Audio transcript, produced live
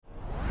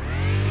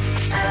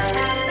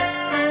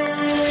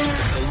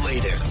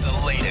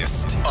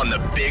the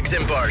Biggs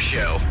and Bar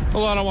Show.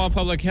 OttaWHAT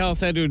Public Health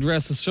had to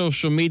address a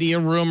social media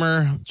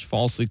rumor which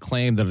falsely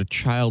claimed that a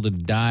child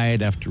had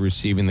died after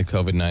receiving the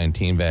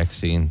COVID-19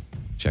 vaccine.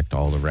 Checked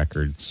all the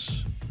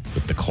records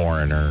with the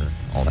coroner,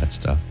 all that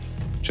stuff.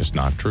 Just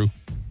not true.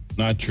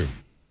 Not true.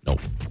 Nope.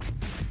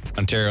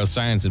 Ontario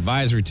Science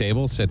Advisory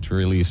Table set to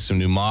release some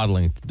new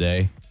modeling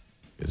today.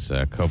 Is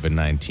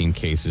COVID-19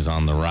 cases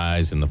on the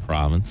rise in the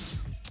province.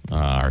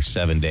 Our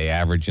 7-day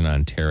average in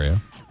Ontario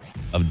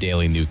of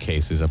daily new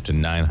cases up to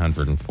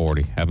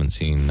 940. Haven't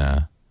seen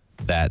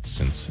that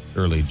since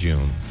early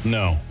June.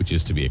 No. Which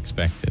is to be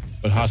expected.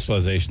 But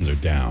hospitalizations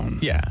are down.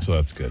 Yeah. So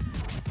that's good.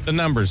 The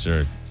numbers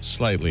are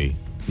slightly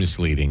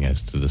misleading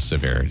as to the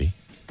severity.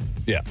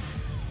 Yeah.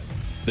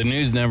 The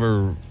news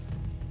never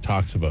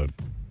talks about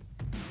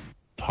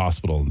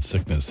hospital and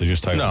sickness. They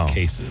just talk about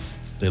cases.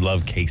 They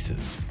love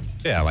cases.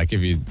 Yeah, like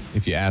if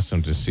you ask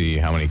them to see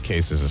how many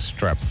cases of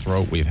strep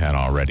throat we've had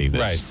already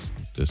this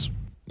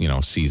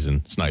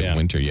season. It's not even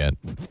winter yet.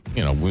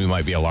 We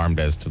might be alarmed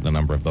as to the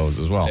number of those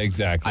as well.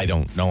 Exactly. I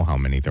don't know how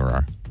many there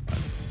are, but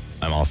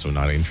I'm also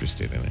not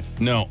interested in it.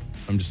 No,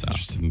 I'm just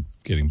interested in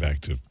getting back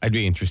to. I'd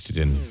be interested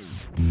in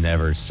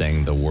never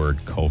saying the word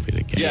COVID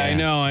again.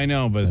 Yeah, I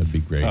know, but that'd be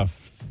great.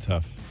 It's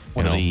tough.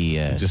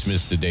 Just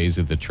miss the days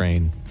of the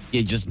train.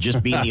 Yeah,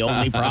 just being the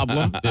only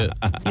problem.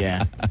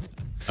 Yeah.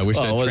 I wish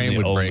that train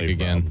would break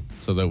again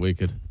so that we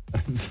could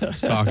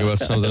talk about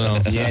something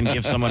else. Yeah, and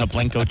give someone a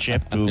Plinko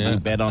chip to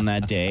bet on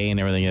that day and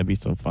everything. That'd be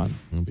so fun.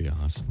 That'd be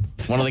awesome.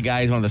 One of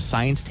the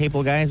science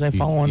table guys I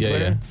follow on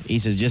Twitter, he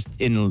says,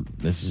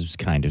 this is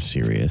kind of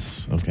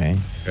serious, okay?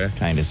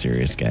 Kind of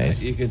serious,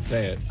 guys. You could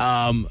say it.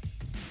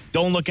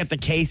 Don't look at the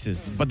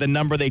cases, but the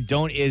number they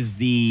don't is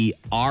the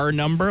R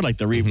number, like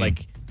the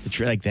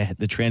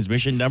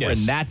transmission number, and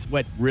that's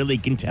what really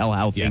can tell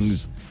how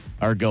things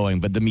are going.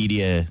 But the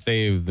media,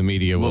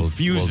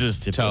 refuses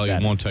to tell you.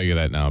 Won't tell you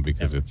that now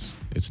because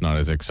it's not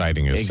as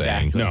exciting as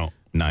saying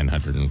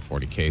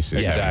 940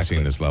 cases. Haven't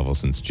seen this level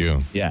since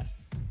June. Yeah,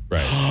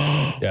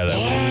 right.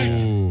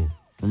 Yeah.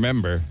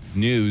 Remember,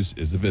 news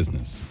is a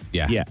business.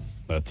 Yeah.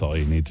 That's all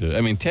you need to.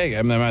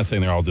 I'm not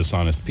saying they're all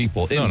dishonest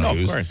people in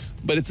news, of course,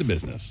 but it's a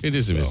business. It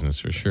is a business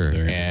for sure.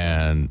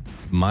 And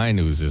my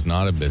news is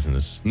not a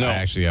business. No. I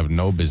actually have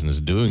no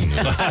business doing news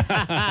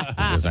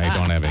because I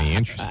don't have any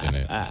interest in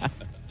it.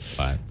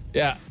 But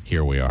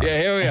here we are. Yeah,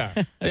 here we are.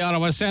 The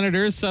Ottawa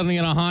Senators suddenly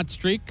in a hot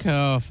streak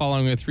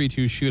following a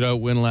 3-2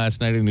 shootout win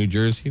last night in New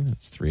Jersey.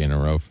 That's 3 in a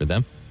row for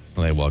them.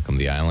 Well, they welcome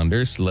the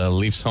Islanders. The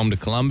Leafs home to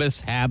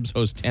Columbus. Habs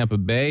host Tampa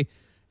Bay.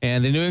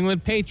 And the New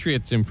England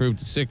Patriots improved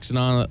to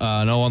 6-0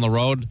 on the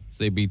road as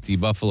they beat the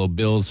Buffalo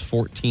Bills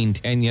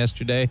 14-10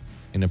 yesterday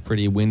in a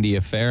pretty windy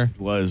affair. It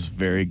was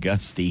very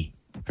gusty.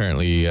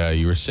 Apparently,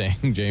 you were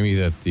saying, Jamie,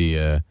 that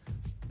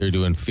they're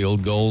doing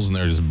field goals and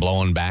they're just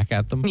blowing back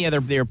at them. Yeah,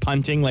 they're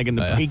punting like in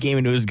the pregame,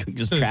 and it was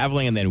just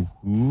traveling and then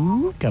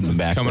coming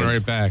back. Coming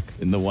right back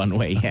in the one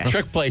way. Yeah.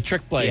 Trick play,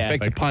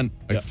 fake the punt.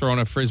 Like throwing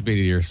a frisbee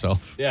to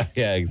yourself. Yeah,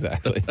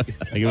 exactly.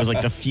 Like it was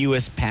like the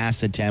fewest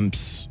pass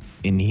attempts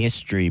in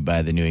history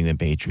by the New England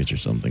Patriots or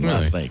something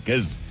last night.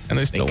 And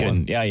they still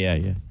won.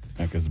 Yeah.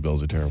 Because the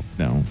Bills are terrible.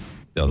 No.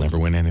 They'll never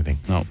win anything.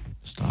 No.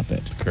 Stop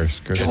it. Curse.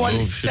 Won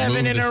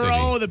 7 in a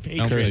row, the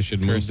Patriots. They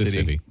should move the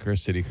city.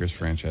 Curse city, curse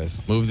franchise.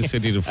 Move the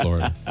city to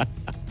Florida.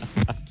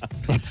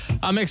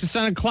 A mix of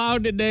sun and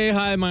cloud today,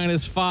 high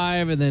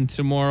 -5. And then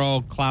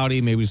tomorrow, cloudy,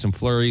 maybe some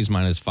flurries,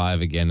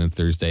 -5 again. And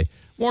Thursday,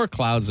 more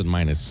clouds and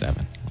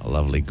 -7. A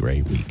lovely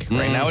gray week.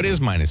 Right now it is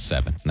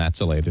 -7. And that's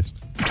the latest.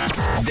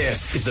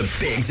 This is the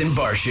Biggs and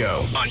Bar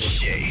Show on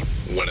Shea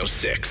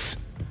 106.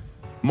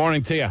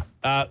 Morning to you.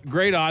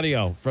 Great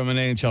audio from an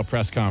NHL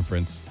press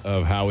conference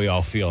of how we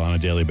all feel on a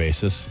daily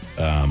basis.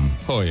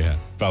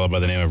 Fellow by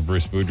the name of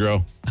Bruce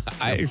Boudreau.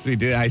 I actually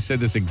did. I said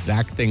this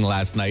exact thing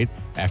last night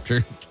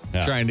after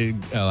trying to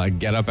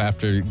get up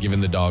after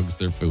giving the dogs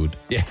their food.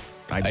 Yeah,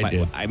 I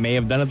did. I may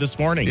have done it this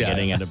morning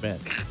getting out of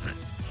bed.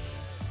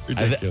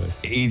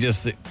 Ridiculous. He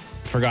just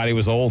forgot he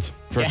was old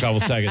for a couple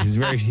seconds.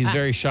 He's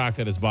very shocked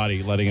at his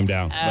body letting him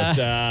down.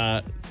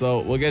 But so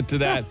we'll get to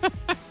that.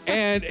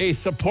 And a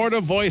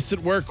supportive voice at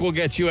work will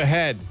get you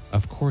ahead.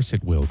 Of course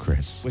it will,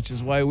 Chris. Which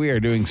is why we are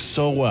doing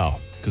so well,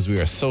 because we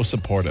are so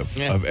supportive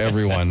of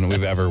everyone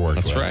we've ever worked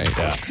with. That's right.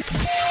 Yeah.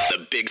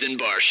 The Biggs and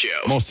Bar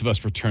Show. Most of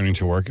us returning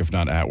to work, if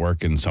not at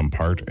work in some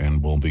part,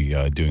 and we'll be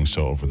doing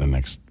so over the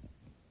next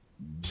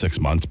 6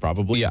 months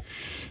probably. Yeah.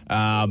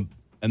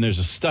 And there's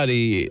a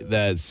study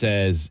that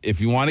says if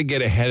you want to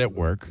get ahead at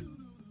work,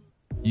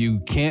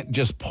 you can't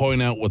just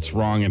point out what's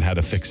wrong and how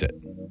to fix it,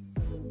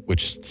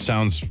 which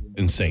sounds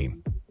insane.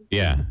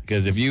 Yeah.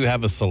 Because if you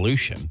have a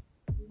solution,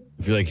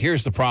 if you're like,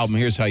 here's the problem,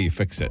 here's how you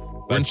fix it.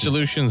 Weren't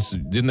solutions,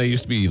 didn't they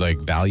used to be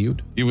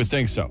valued? You would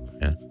think so.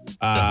 Yeah.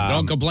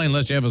 Don't complain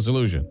unless you have a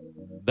solution.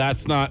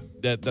 That's not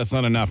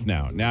enough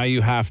now. Now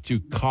you have to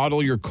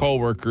coddle your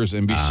coworkers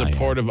and be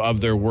supportive of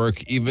their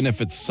work, even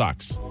if it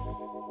sucks.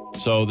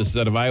 So this is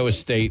out of Iowa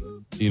State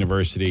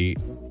University.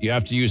 You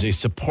have to use a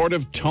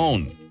supportive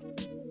tone,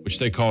 which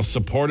they call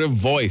supportive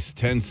voice.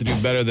 Tends to do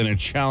better than a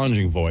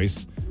challenging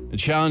voice. A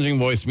challenging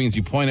voice means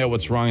you point out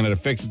what's wrong and how to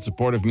fix it.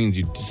 Supportive means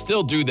you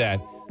still do that,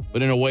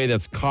 but in a way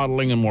that's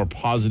coddling and more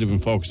positive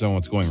and focused on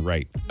what's going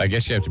right. I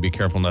guess you have to be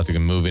careful not to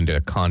move into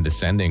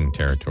condescending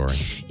territory.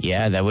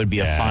 Yeah, that would be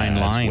a fine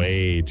line. That's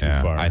way too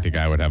far. I think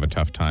I would have a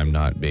tough time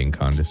not being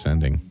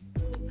condescending.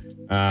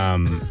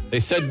 They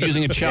said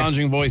using a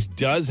challenging voice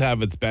does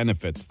have its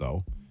benefits,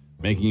 though,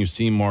 making you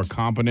seem more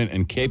competent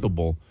and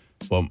capable,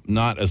 but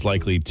not as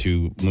likely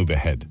to move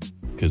ahead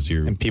because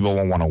you're. And people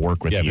won't want to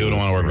work with you. Yeah, people don't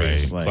want to work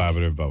with you. Like,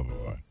 Collaborative, blah, blah,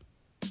 blah.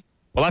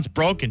 well, that's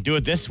broken. Do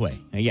it this way.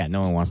 Yeah,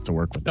 no one wants to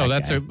work with that.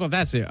 No,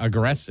 that's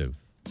aggressive.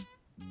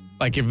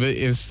 Like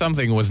if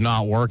something was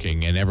not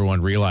working and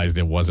everyone realized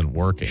it wasn't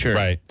working, Sure.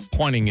 Right?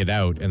 Pointing it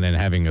out and then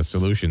having a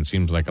solution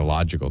seems like a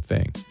logical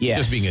thing. Yes.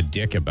 Just being a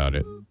dick about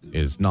it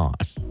is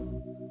not.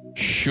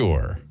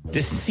 Sure.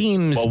 This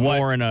seems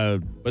more in a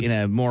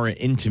more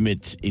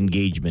intimate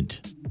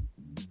engagement.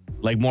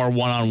 Like more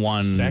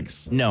one-on-one.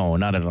 Sex? No,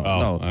 not at all.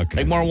 Oh, no. okay.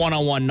 Like more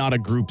one-on-one, not a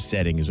group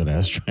setting is what I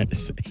was trying to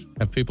say.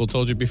 Have people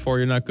told you before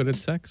you're not good at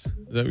sex? Is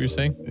that what you're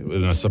saying?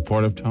 In a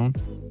supportive tone?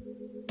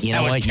 You That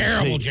know was what?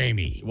 terrible,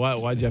 Jamie.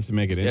 Why'd you have to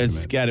make it It's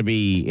intimate? got to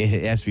be,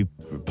 it has to be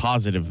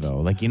positive though.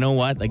 Like, you know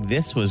what? Like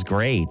this was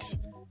great.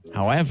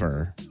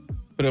 However,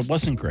 But it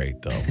wasn't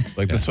great, though.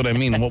 Like, that's what I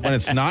mean. When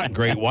it's not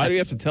great, why do you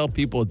have to tell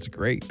people it's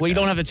great? well, you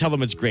don't have to tell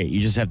them it's great. You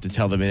just have to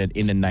tell them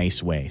in a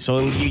nice way. So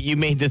you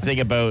made the thing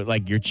about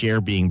like your chair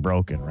being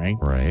broken, right?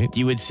 Right.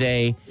 You would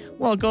say,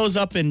 well, it goes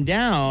up and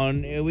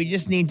down. We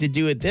just need to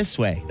do it this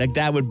way. Like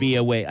that would be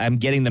a way. I'm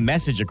getting the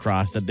message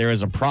across that there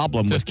is a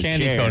problem Just with the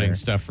candy chair. coating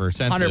stuff for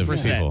sensitive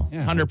 100%. people.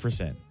 Yeah.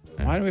 100%.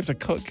 Why do we have to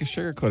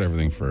sugarcoat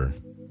everything for?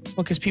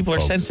 Well, because people are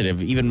Folks.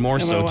 sensitive, even more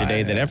so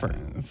today than ever.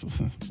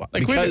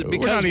 Like because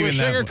we're not even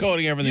that way.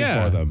 sugarcoating everything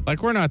Yeah, for them.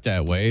 like we're not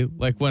that way.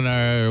 Like when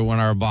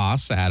our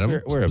boss Adam,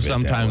 We're a bit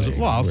sometimes, that way.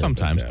 well, We're a bit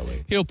sometimes that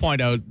way. he'll point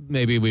out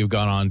maybe we've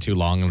gone on too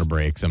long on a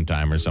break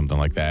sometime or something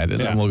like that, and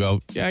then we'll go,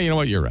 yeah, you know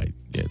what, you're right.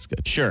 Yeah, it's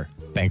good. Sure.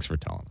 Thanks for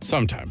telling us.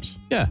 Sometimes.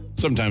 Yeah,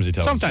 Sometimes he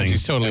tells us Sometimes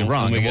things, he's totally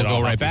wrong, we and get we'll go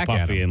all right back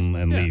at puffy him.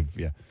 and Yeah. leave.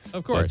 Yeah.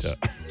 of course. But,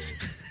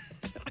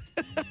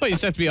 But you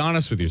just have to be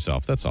honest with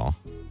yourself. That's all.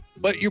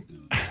 But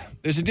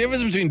there's a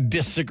difference between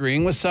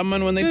disagreeing with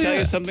someone when they tell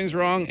you something's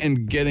wrong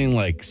and getting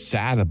like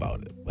sad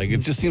about it. Like it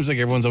just seems like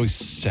everyone's always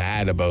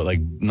sad about like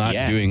not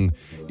doing.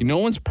 No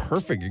one's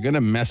perfect. You're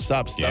gonna mess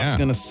up. Stuff's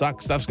gonna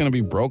suck. Stuff's gonna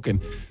be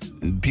broken.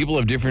 People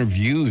have different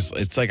views.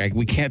 It's like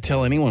we can't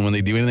tell anyone when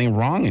they do anything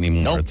wrong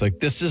anymore. Nope. It's like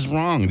this is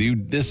wrong.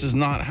 This is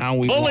not how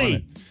we Bully. want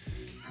it.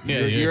 Yeah,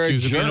 You're a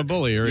accused of jerk. being a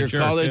bully or You're a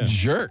jerk. called a yeah.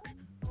 jerk.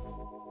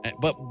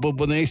 But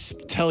when they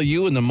tell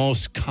you in the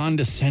most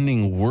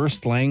condescending,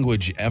 worst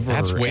language ever,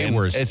 That's way and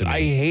worse to me. I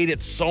hate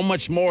it so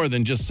much more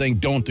than just saying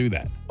don't do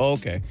that. Oh,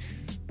 okay.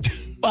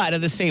 But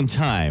at the same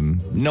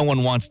time, no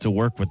one wants to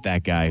work with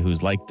that guy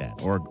who's like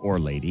that or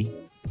lady.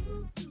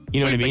 You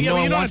know what I mean? yeah, No but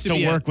you one don't wants have to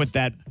to be work with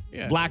that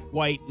black,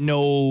 white,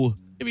 no.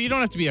 Yeah, but you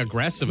don't have to be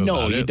aggressive No,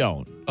 about it. you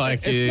don't.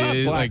 Like, It's not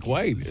black, like,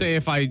 white. Say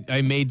if I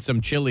made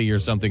some chili or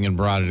something and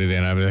brought it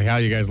in, I'd be like, how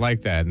you guys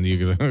like that? And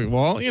you go,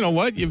 well, you know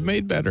what? You've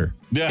made better.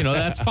 Yeah. You know,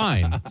 that's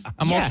fine.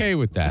 I'm Yeah. okay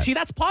with that. See,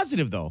 that's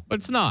positive though. But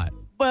it's not.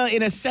 Well,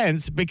 in a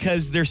sense,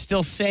 because they're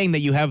still saying that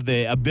you have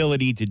the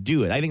ability to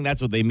do it. I think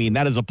that's what they mean.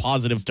 That is a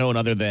positive tone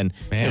other than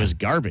it was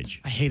garbage.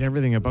 I hate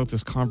everything about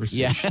this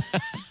conversation. Yeah.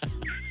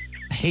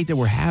 I hate that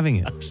we're having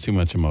it. It's too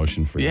much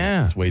emotion for you.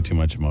 Yeah. It's way too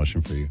much emotion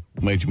for you.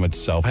 Way too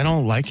much I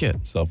don't like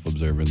it.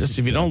 self-observance. Just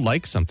if you don't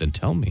like something,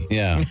 tell me.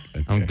 Yeah.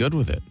 I'm Okay. good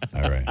with it.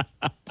 All right.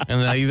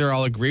 And then either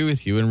I'll agree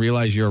with you and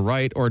realize you're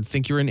right or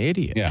think you're an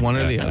idiot. Yeah. One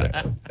or yeah, the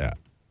other. Yeah.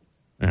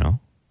 You know?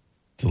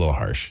 It's a little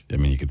harsh. I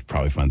mean, you could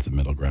probably find some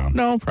middle ground.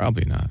 No,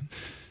 probably not.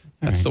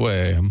 That's the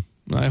way I am.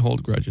 I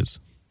hold grudges.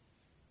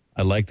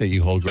 I like that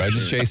you hold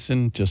grudges,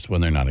 Jason, just when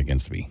they're not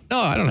against me. No,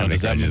 I don't have any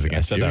Does that grudges mean- I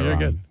against said you. that You're wrong.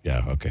 good.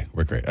 Yeah, okay.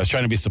 We're great. I was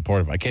trying to be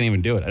supportive. I can't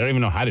even do it. I don't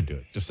even know how to do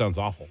it. Just sounds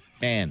awful.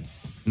 Man,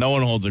 no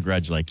one holds a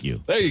grudge like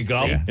you. There you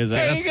go. Is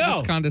that- there you go.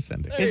 That's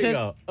condescending. There Is you it?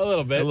 go. A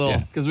little bit. A little.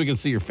 Because we can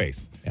see your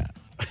face. Yeah.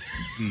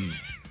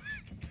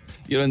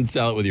 You didn't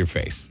sell it with your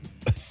face.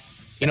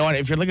 You know what?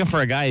 If you're looking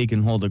for a guy who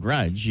can hold a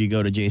grudge, you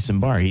go to Jason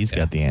Barr. He's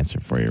got the answer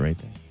for you right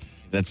there.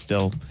 That's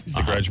still. He's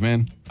the grudge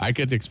man. I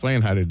could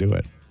explain how to do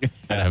it.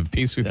 Have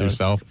peace with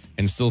yourself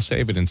and still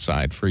save it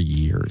inside for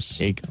years.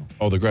 There you go.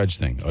 Oh, the grudge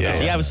thing. Oh,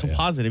 See, I was so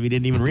positive he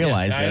didn't even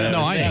realize I that. know.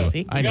 No, I knew.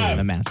 See? I knew. I'm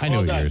a master. I knew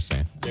Well what done. you were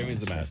saying. Jamie's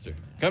the master.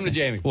 Come to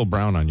Jamie. A little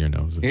brown on your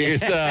nose.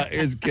 Here's a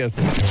kiss.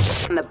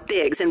 On the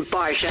Biggs and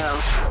Bar Show.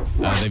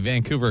 The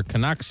Vancouver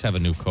Canucks have a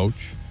new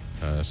coach,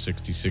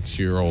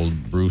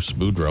 66-year-old Bruce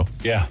Boudreau,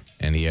 Yeah.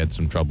 and he had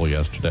some trouble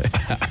yesterday.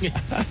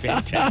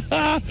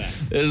 Fantastic.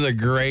 This is a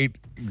great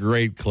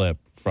clip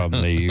from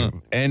the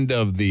end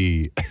of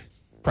the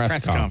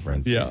press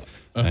conference. Yeah.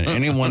 And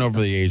anyone over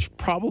the age,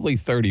 probably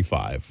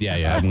 35.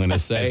 Yeah. I'm going to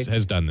say,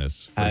 has done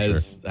this for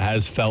sure.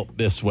 has felt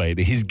this way.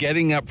 He's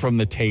getting up from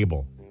the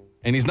table.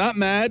 And he's not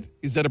mad.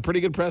 He's at a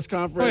pretty good press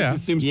conference. Oh, yeah. He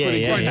seems Yeah, pretty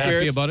yeah, good Quite yeah. happy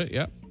spirits. about it.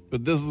 Yeah.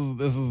 But this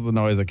is the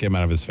noise that came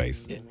out of his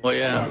face.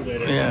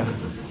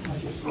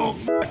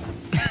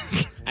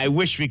 I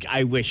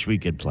wish we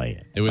could play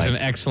it. It was an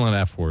excellent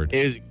F word.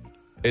 It was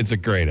It's a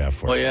great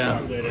F word.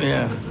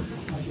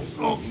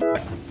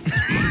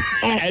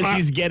 As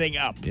he's getting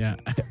up. Yeah.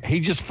 He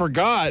just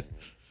forgot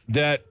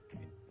that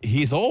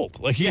he's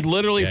old. Like he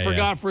literally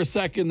forgot for a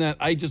second that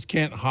I just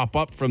can't hop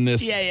up from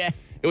this. Yeah.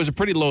 It was a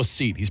pretty low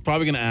seat. He's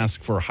probably going to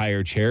ask for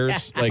higher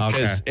chairs. Like,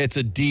 because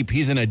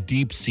he's in a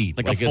deep seat.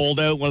 Like a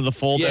fold-out, one of the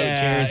fold-out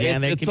chairs. Yeah,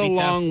 it's a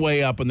long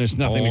way up, and there's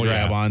nothing to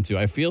grab onto.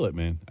 I feel it,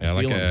 man. Yeah,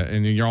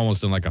 and you're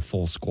almost in like a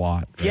full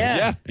squat.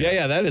 Right?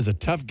 Yeah. That is a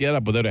tough get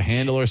up without a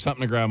handle or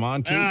something to grab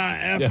onto.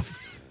 I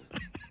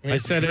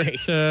said it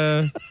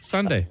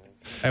Sunday.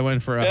 I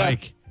went for a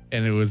hike,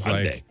 and it was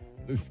Sunday.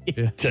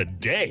 Today.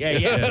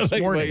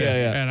 This morning.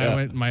 I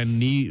went,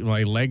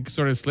 my leg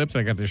sort of slips.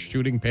 I got this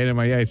shooting pain in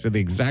my eye. I said the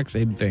exact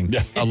same thing.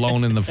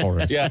 Alone in the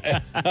forest.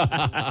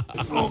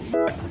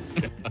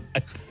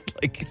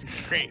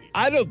 It's great.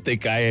 I don't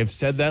think I have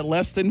said that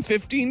less than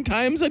 15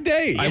 times a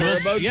day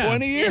for about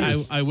 20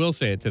 years. I will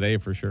say it today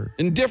for sure.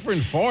 In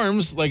different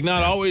forms, like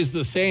not always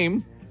the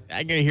same.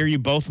 I'm going to hear you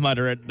both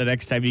mutter it the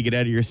next time you get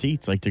out of your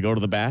seats, like to go to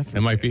the bathroom.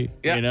 It might be.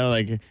 Yeah. You know,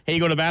 like, hey, you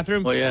go to the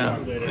bathroom? Yeah.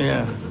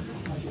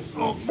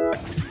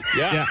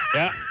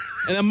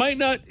 And it might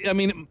not, I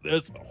mean,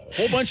 there's a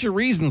whole bunch of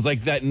reasons.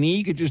 Like that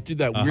knee could just do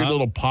that weird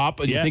little pop,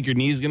 and you think your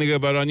knee's going to go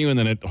about on you, and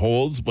then it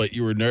holds, but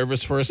you were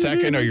nervous for a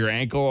second, or your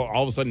ankle,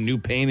 all of a sudden, new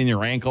pain in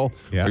your ankle,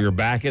 or your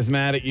back is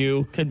mad at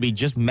you. Could be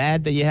just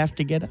mad that you have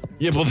to get up.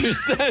 Yeah, well,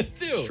 there's that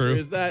too.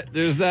 True.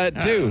 There's that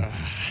too.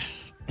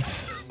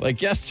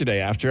 Like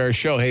yesterday after our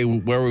show, hey,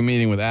 where are we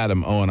meeting with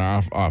Adam? Oh, in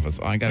our office.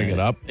 Oh, I got to get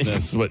up.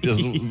 This is what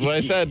I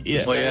said.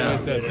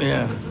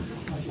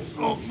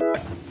 All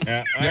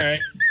right.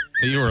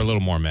 You were a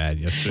little more mad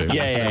yesterday.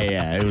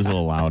 Yeah. It was a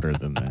little louder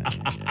than that.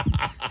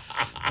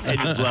 I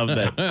just love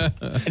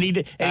that. And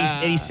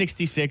he's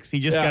 66. He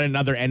just got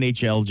another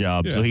NHL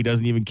job, so he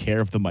doesn't even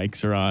care if the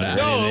mics are on.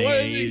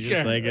 He's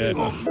just like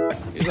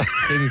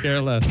Couldn't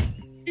care less.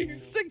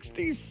 He's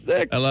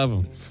 66. I love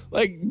him.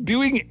 Like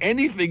doing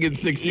anything at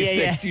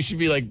 66, you should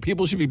be like,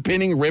 people should be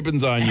pinning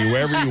ribbons on you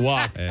wherever you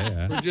walk.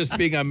 For just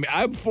being,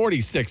 I'm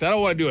 46. I don't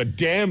want to do a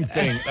damn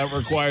thing that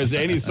requires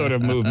any sort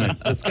of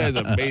movement. This guy's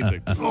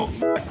amazing.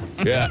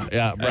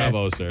 Yeah.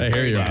 Bravo, sir. I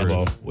hear you,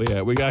 Bravo.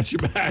 Bruce. We got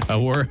your back. A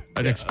word,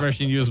 an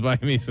expression used by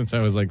me since I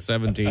was like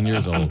 17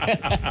 years old.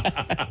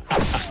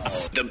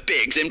 The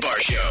Biggs and Bar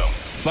Show.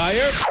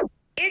 Fire.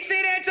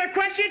 Instant answer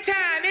question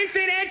time.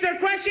 Instant answer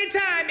question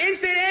time.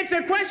 Instant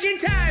answer question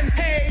time.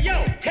 Hey,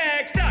 yo,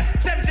 text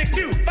us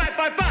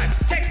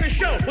 762-555. Text the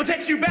show. We'll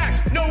text you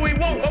back. No, we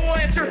won't, but we'll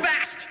answer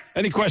fast.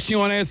 Any question you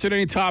want answered,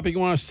 any topic you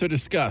want us to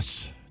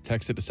discuss,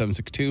 text it to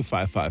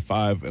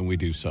 762-555, and we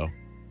do so.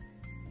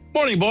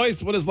 Morning,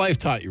 boys. What has life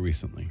taught you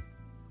recently?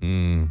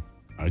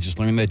 I just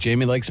learned that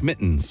Jamie likes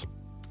mittens.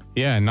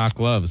 Yeah, not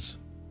gloves.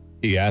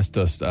 He asked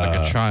us.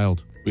 Like a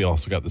child. We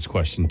also got this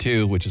question,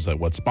 too, which is like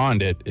what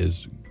spawned it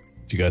is,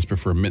 do you guys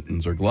prefer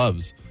mittens or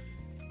gloves?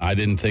 I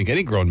didn't think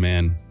any grown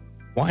man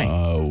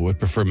would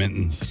prefer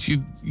mittens. But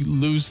you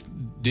lose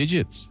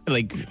digits.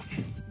 Like,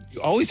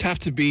 you always have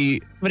to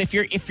be. but if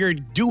you're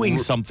doing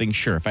something,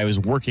 sure. If I was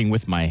working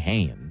with my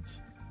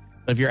hands,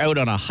 but if you're out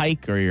on a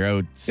hike or you're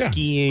out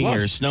skiing or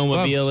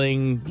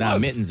snowmobiling,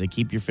 mittens, they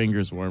keep your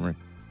fingers warmer.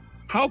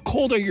 How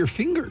cold are your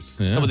fingers?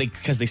 Yeah. No,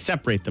 because they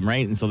separate them,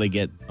 right? And so they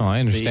get. Oh,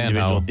 I understand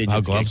how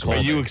digits gloves get Are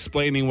colder. you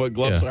explaining what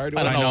gloves are? I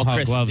don't know. how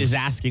Chris gloves- is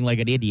asking like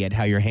an idiot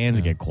how your hands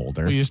get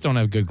colder. Well, you just don't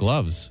have good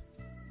gloves.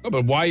 No,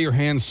 but why are your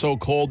hands so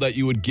cold that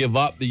you would give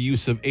up the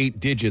use of 8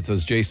 digits,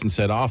 as Jason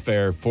said off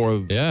air, for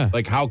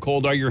like how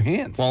cold are your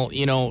hands? Well,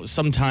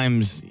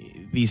 sometimes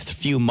these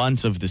few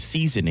months of the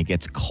season it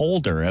gets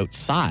colder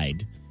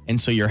outside, and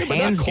so your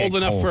hands not cold get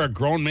enough cold. for a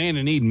grown man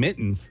to need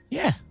mittens.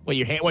 Yeah.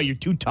 Well, you're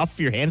too tough.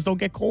 Your hands don't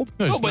get cold.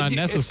 No, it's but not it's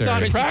necessary.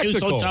 not It's just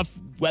practical. so tough.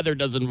 Weather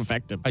doesn't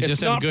affect him. I just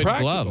It's have not good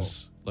practical.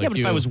 gloves. Like but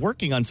if I was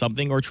working on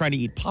something or trying to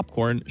eat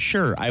popcorn,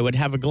 sure, I would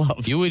have a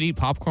glove. You would eat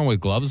popcorn with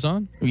gloves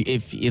on?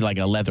 If you like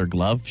a leather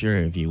glove, sure.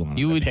 If you want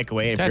You to would- pick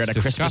away, if you're that's at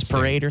a Christmas disgusting.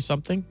 parade or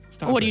something.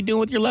 What are you doing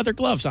with your leather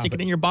glove? Stop Stick it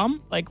it. in your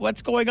bum? Like,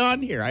 what's going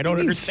on here? I don't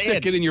understand.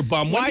 Stick it in your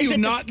bum. Why When do is you it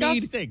not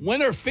disgusting? need?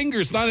 When are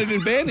fingers not an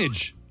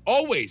advantage?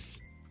 Always.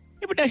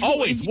 Yeah, but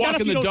Always not if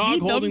walking you the don't dog,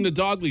 need them. holding the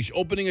dog leash,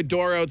 opening a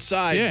door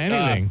outside. Yeah,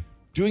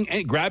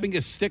 anything. Grabbing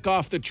a stick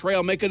off the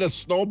trail, making a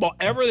snowball,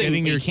 everything.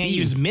 Getting your You can't keys.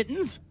 use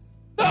mittens?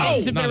 No,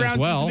 It's been not as around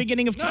well. since the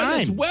beginning of not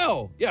as time.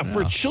 well. Yeah,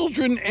 for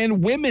children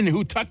and women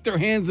who tuck their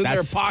hands in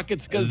That's their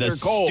pockets because the they're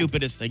cold.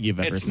 stupidest thing you've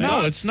ever It's seen.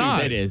 not. No, it's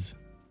not. It is.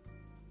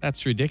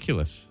 That's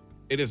ridiculous.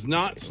 It is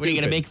not stupid. What, are you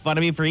going to make fun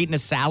of me for eating a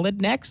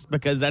salad next?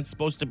 Because that's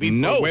supposed to be for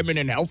No. women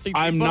and healthy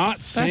people? I'm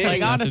not saying Like,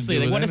 nothing to honestly, do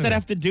like, with what does that anything.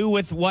 have to do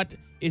with what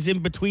is in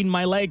between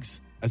my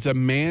legs? It's a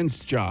man's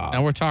job.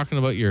 Now we're talking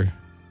about your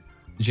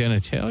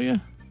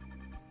genitalia?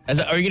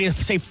 Are you going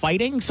to say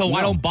fighting? So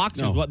why No, don't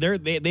boxers? no. Well,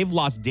 they've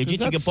lost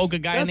digits. You can poke a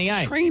guy in the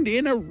eye. Trained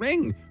in a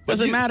ring. But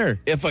Doesn't matter.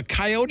 If a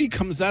coyote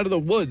comes out of the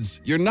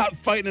woods, you're not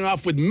fighting it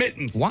off with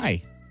mittens.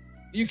 Why?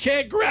 You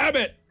can't grab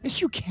it.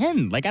 Yes, you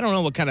can. Like, I don't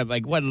know what kind of,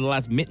 like, what are the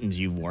last mittens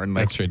you've worn?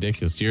 Like, That's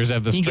ridiculous. Yours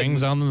have the You get-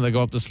 strings on them that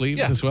go up the sleeves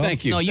Yeah, as well?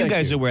 thank you. no, you Thank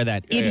guys will wear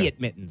that. Yeah, Idiot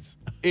mittens.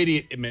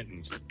 Idiot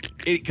mittens.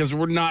 because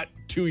we're not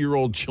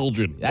 2-year-old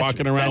children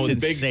walking around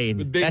with insane.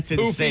 big That's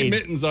poofy insane.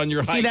 mittens on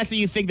your See, hike. that's what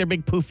you think. They're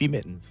big poofy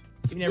mittens.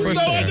 There's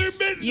no other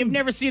mittens. You've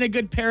never seen a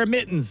good pair of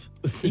mittens.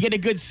 You get a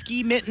good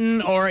ski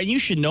mitten, and you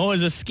should know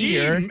as a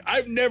skier.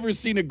 I've never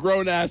seen a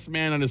grown-ass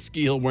man on a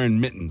ski hill wearing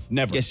mittens.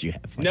 Never. Yes, you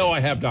have. No, I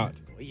have not.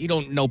 You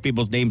don't know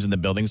people's names in the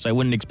building, so I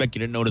wouldn't expect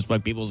you to notice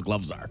what people's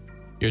gloves are.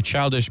 Your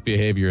childish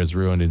behavior has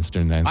ruined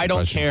instant answer I don't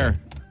question care.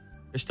 time.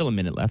 There's still a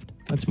minute left.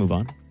 Let's move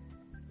on.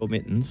 Go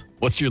mittens.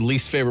 What's your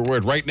least favorite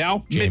word right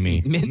now?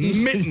 Jamie.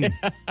 Mittens. Mitten.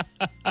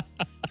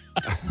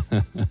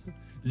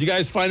 Did you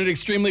guys find it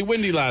extremely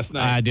windy last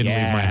night? I didn't leave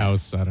Yeah. my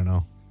house. I don't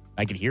know.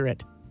 I could hear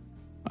it.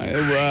 I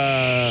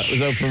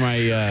was out for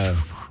my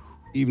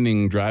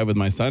evening drive with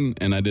my son,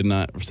 and I did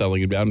not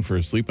settling him down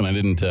for sleep, and I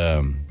didn't.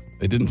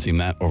 It didn't seem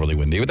that overly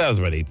windy, but that was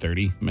about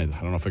 8:30. I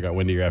don't know if it got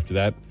windier after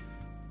that.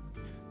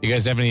 You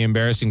guys have any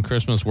embarrassing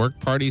Christmas work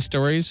party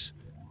stories?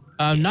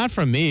 Not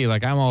from me.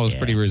 Like, I'm always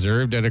pretty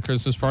reserved at a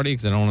Christmas party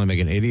because I don't want to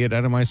make an idiot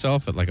out of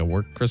myself at like a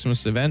work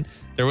Christmas event.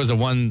 There was a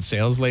one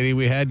sales lady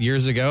we had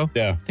years ago.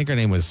 Yeah. I think her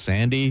name was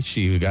Sandy.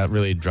 She got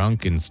really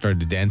drunk and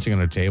started dancing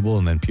on a table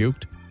and then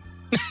puked.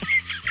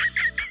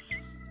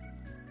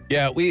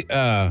 Yeah, we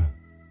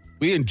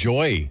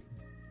enjoy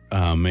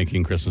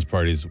making Christmas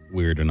parties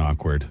weird and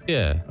awkward.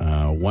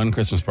 Yeah. One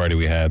Christmas party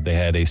we had, they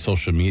had a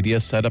social media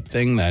setup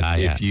thing that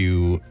if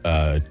you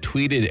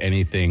tweeted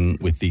anything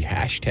with the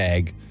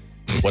hashtag,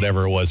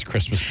 whatever it was,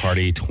 Christmas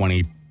Party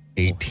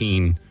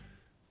 2018,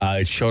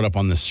 it showed up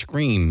on the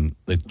screen,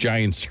 the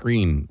giant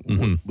screen.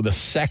 The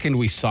second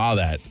we saw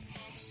that,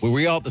 were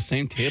we all at the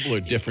same table or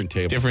different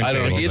tables? Different I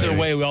don't know. tables, Either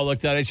maybe. way, we all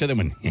looked at each other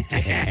and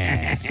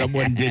went,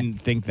 Someone didn't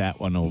think that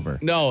one over.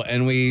 no,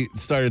 and we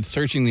started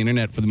searching the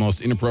internet for the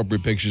most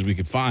inappropriate pictures we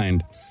could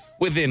find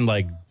within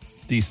like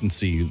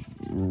decency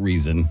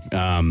reason,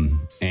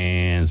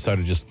 and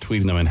started just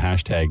tweeting them and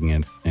hashtagging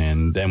it.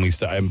 And then I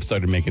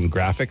started making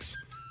graphics,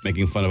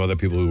 making fun of other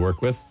people we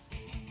work with.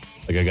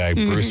 Like a guy,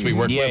 Bruce, we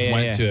work with,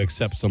 went to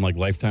accept some like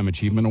Lifetime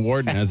Achievement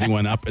Award. And as he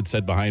went up, it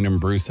said behind him,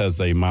 Bruce has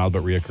a mild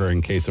but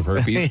reoccurring case of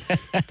herpes.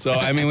 So,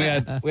 I mean, we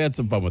had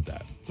some fun with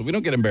that. So we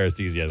don't get embarrassed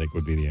easy, I think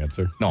would be the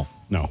answer. No.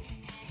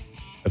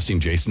 I've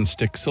seen Jason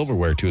stick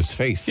silverware to his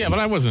face. Yeah, but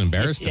I wasn't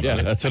embarrassed about Yeah,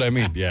 it. that's what I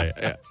mean.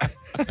 Yeah.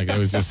 Like, I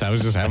was just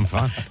having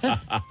fun.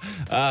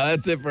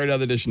 That's it for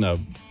another edition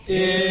of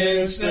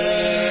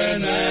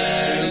Instant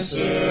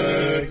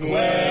Answer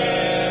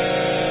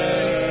Question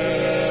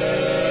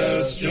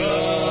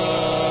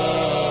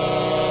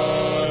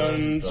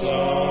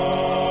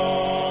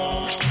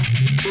Time.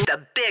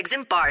 The Biggs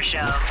and Bar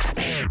Show.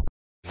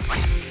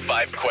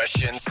 5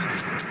 questions,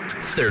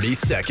 30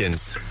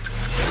 seconds.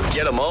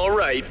 Get them all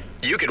right,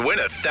 you could win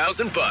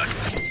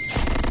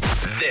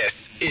 $1,000.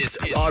 This is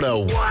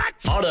Auto What?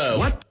 Auto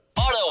What?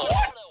 Auto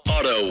What?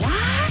 Auto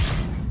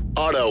What?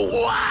 Auto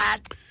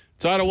What?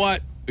 It's OttaWHAT.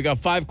 We got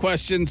 5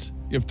 questions.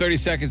 You have 30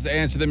 seconds to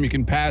answer them. You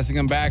can passing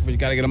them back, but you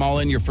got to get them all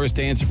in. Your first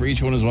answer for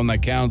each one is one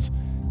that counts.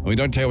 And we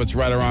don't tell you what's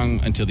right or wrong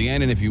until the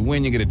end. And if you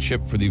win, you get a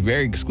chip for the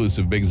very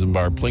exclusive Biggs and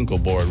Bar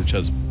Plinko board, which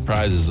has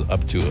prizes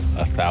up to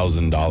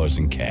 $1,000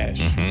 in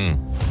cash.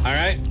 All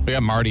right. We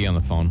got Marty on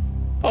the phone.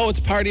 Oh, it's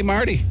Party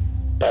Marty.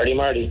 Party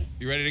Marty.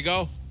 You ready to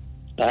go?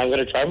 I'm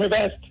going to try my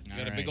best. You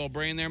got a big old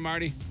brain there,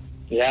 Marty?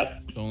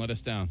 Yep. Don't let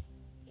us down.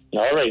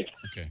 All right.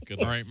 Okay, good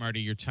All luck. right,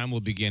 Marty, your time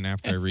will begin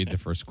after I read the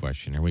first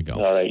question. Here we go.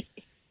 All right.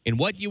 In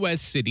what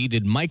U.S. city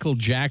did Michael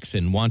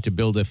Jackson want to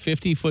build a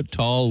 50-foot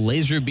tall,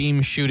 laser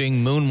beam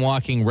shooting,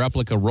 moonwalking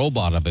replica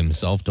robot of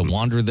himself to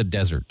wander the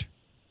desert?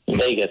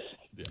 Vegas.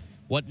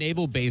 What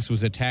naval base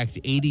was attacked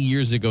 80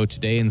 years ago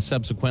today and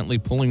subsequently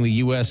pulling the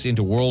U.S.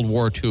 into World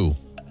War II?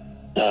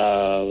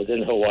 Was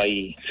in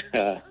Hawaii.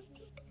 You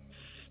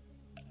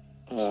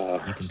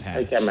can pass.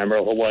 I can't remember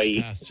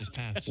Hawaii. Just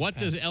pass. What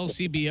does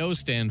LCBO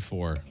stand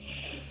for?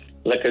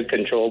 Liquor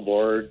Control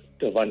Board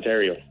of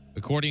Ontario.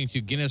 According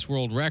to Guinness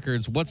World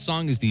Records, what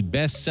song is the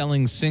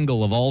best-selling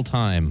single of all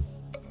time?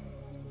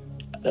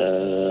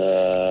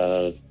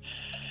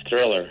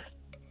 Thriller.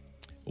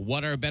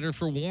 What are better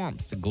for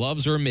warmth,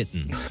 gloves or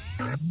mittens?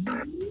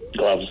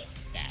 Gloves.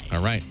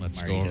 All right,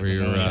 let's go over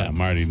your...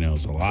 Marty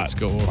knows a lot. Let's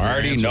go over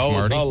Marty your answers, knows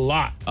Marty. a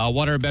lot.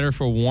 What are better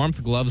for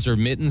warmth, gloves or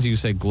mittens? You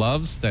say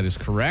gloves. That is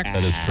correct.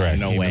 That is correct.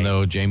 No Even way.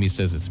 though Jamie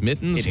says it's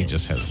mittens, he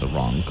just has the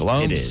wrong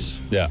gloves. It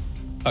is. Yeah.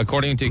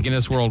 According to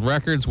Guinness World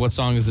Records, what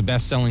song is the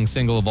best-selling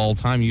single of all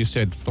time? You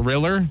said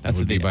Thriller. That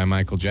would be by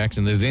Michael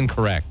Jackson. That is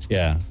incorrect.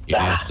 Yeah. It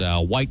is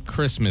White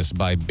Christmas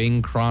by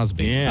Bing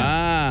Crosby.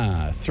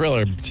 Yeah.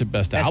 Thriller, best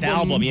Best album.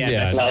 album, yeah,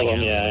 best Album,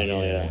 yeah, I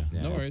know, yeah.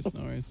 No worries,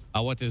 no worries.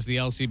 What does the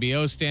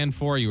LCBO stand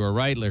for? You are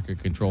right. Liquor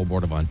Control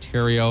Board of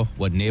Ontario.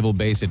 What naval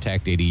base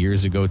attacked 80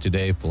 years ago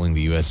today, pulling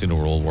the U.S. into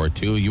World War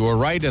II? You were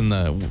right in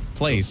the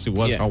place. It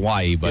was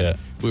Hawaii, but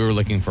we were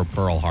looking for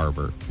Pearl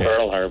Harbor.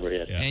 Pearl Harbor,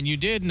 yes. And you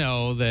did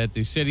know that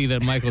the city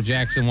that Michael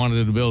Jackson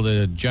wanted to build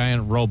a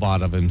giant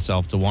robot of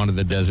himself to wander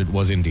the desert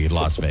was indeed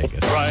Las Vegas.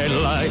 Bright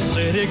light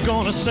city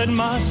gonna set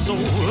my soul.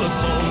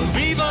 So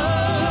viva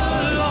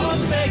Las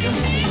Vegas.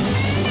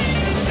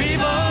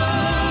 Viva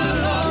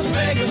Las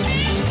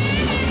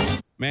Vegas.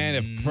 Man,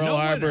 if Pearl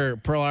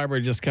Harbor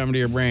just come to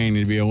your brain,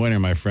 you'd be a winner,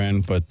 my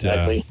friend. But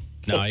Exactly.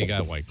 No, you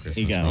got White Christmas.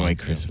 You got wrong, White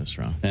too. Christmas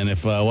wrong. And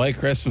if White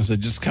Christmas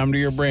had just come to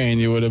your brain,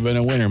 you would have been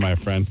a winner, my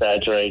friend.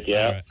 That's right,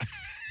 yeah.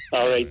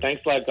 All right.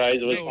 Thanks a lot, guys.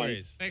 It was No fun.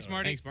 worries. Thanks,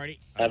 Marty. Thanks, Marty.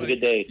 Have a good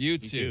day. You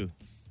too.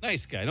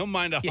 Nice guy. Don't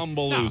mind a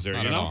humble No, loser,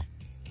 not you at know? all.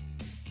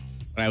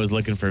 When I was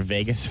looking for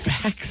Vegas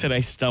facts and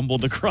I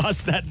stumbled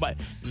across that, but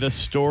the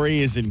story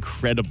is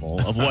incredible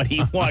of what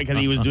he wanted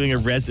because he was doing a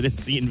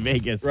residency in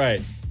Vegas.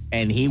 Right.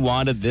 And he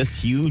wanted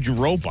this huge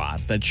robot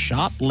that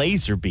shot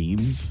laser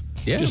beams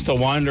Yeah. Just to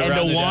wander and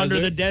around to the wander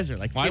desert? the desert.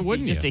 Like Why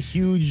wouldn't just you? a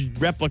huge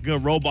replica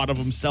robot of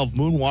himself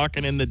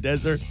moonwalking in the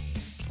desert.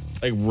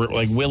 Like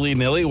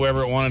willy-nilly,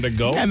 wherever it wanted to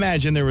go? I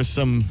imagine there was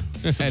some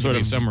Had to sort be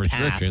of some path.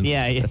 restrictions.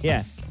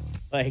 Yeah.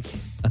 Like,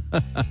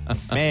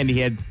 man, he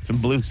had some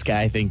blue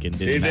sky thinking,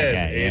 didn't that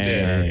guy?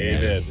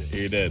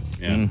 He did.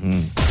 Yeah.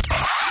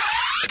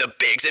 The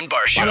Biggs and Bar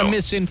A lot Show. of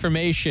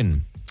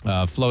misinformation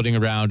floating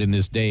around in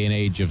this day and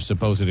age of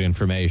supposed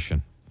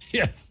information.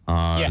 Yes.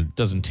 It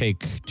doesn't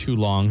take too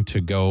long to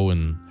go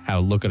and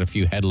look at a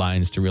few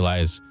headlines to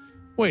realize,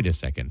 wait a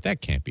second,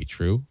 that can't be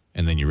true.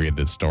 And then you read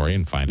the story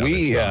and find out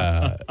it's We,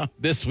 not.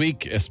 this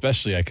week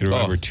especially, I could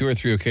remember 2 or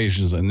 3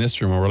 occasions in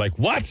this room where we're like,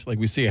 what? Like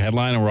we see a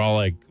headline and we're all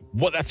like,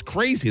 what? That's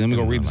crazy. Then we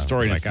go read the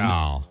story. and Like, it's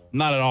oh.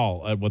 not at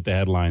all what the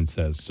headline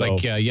says. So,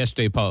 Like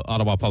yesterday,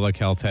 Ottawa Public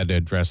Health had to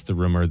address the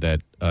rumor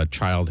that a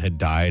child had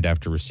died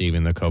after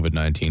receiving the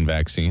COVID-19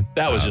 vaccine.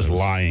 that was just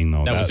lying,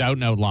 though. That was out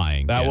and out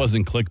lying. That yeah.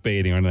 wasn't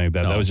clickbaiting or anything like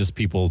that. No. That was just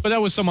people. But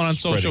that was someone on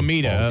social spreading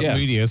media false-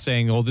 media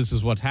saying, "Oh, this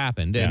is what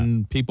happened,"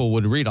 and people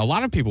would read. A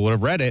lot of people would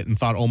have read it and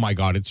thought, "Oh my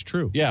God, it's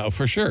true." Yeah,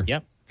 for sure.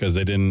 Yep. Because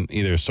they didn't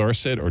either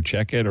source it or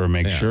check it or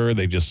make sure.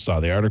 They just saw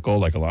the article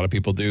like a lot of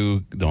people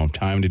do. Don't have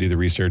time to do the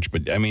research.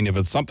 But, I mean, if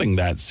it's something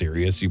that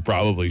serious, you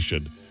probably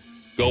should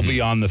go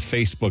beyond the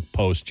Facebook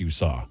post you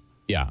saw.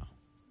 Yeah.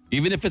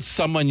 Even if it's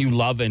someone you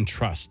love and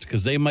trust,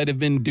 because they might have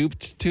been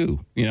duped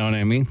too. You know what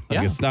I mean? Like,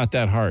 Yeah. it's not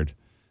that hard.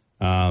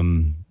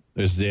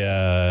 There's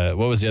the,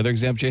 what was the other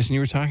example, Jason, you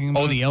were talking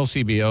about? Oh, the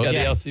LCBO. Yeah,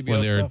 the LCBO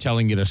when they're stuff.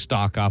 telling you to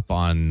stock up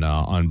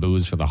on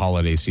booze for the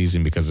holiday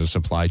season because of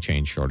supply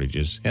chain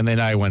shortages. And then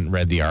I went and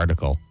read the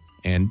article,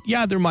 and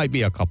yeah, there might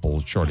be a couple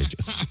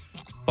shortages,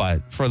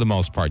 but for the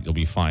most part, you'll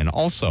be fine.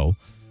 Also,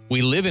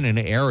 we live in an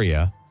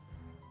area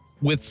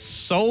with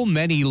so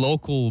many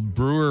local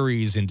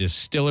breweries and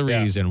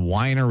distilleries and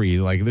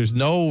wineries. Like, there's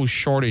no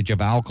shortage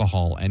of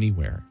alcohol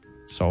anywhere.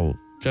 So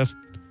just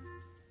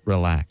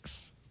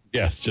relax.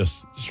 Yes,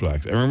 just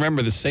relax. And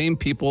remember, the same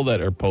people that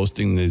are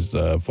posting these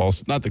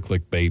false, not the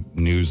clickbait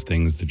news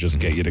things to just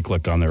get you to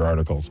click on their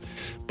articles,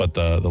 but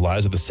the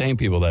lies are the same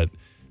people that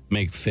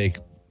make fake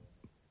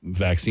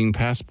vaccine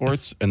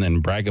passports and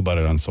then brag about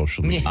it on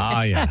social media.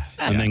 Yeah.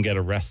 And then get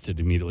arrested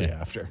immediately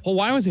after. Well,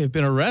 why would they have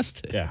been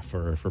arrested? Yeah,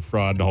 for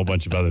fraud and a whole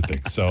bunch of other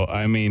things. So,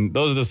 I mean,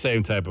 those are the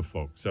same type of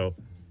folk. So,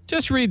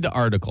 Just read the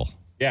article.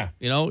 yeah.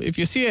 You know, if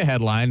you see a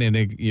headline and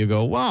you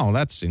go, wow,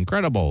 that's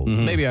incredible.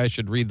 Maybe I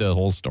should read the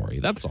whole story.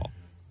 That's all.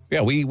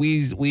 Yeah, we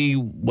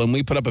when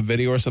we put up a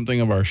video or something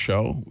of our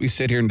show, we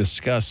sit here and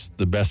discuss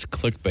the best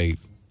clickbait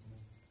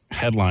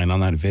headline on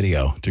that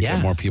video to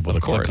get more people to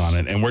click on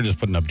it. And we're just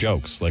putting up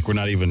jokes. Like, we're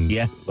not even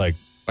like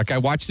I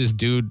watched this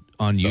dude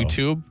on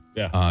YouTube.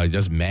 Yeah. He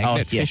does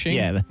magnet fishing.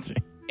 Yeah, that's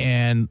right.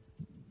 And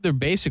they're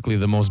basically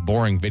the most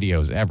boring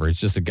videos ever. It's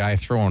just a guy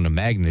throwing a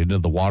magnet into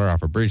the water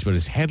off a bridge, but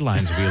his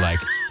headlines would be like,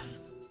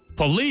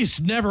 police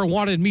never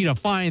wanted me to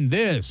find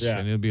this. Yeah.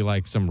 And it'd be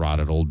like some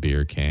rotted old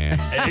beer can.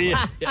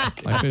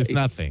 Like, there's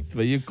nothing.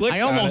 But you click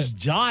I almost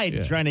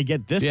died trying to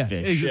get this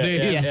fish.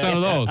 Some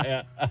of those.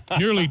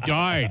 Nearly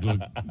died,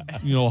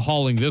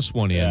 hauling this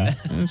one in.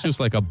 And it's just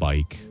like a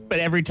bike. But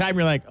every time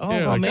you're like, oh, Yeah,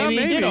 well, like, maybe oh, you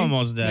did maybe.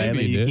 almost die. Maybe And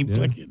then you you did, keep yeah.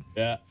 clicking.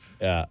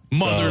 Yeah.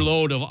 Mother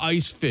load of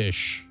ice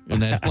fish.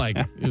 And then,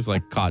 it was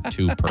like caught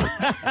 2 perks.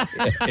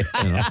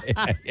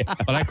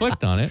 But I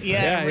clicked on it.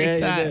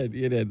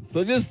 You did.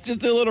 So just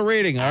a little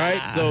rating, all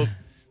right? So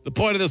the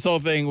point of this whole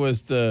thing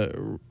was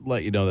to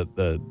let you know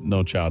that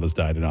no child has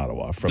died in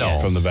Ottawa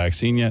from the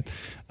vaccine yet.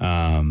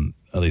 At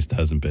least it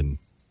hasn't been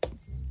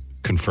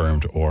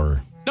confirmed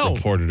or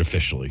reported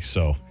officially.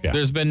 So, yeah.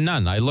 There's been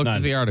none. I looked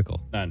at the article.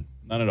 None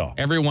at all.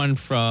 Everyone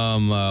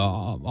from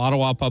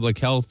Ottawa Public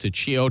Health to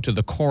CHEO to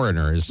the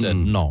coroner has said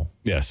no.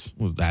 Yes.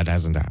 Well, that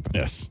hasn't happened.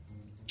 Yes.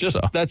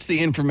 That's the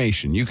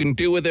information. You can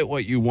do with it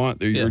what you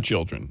want. They're your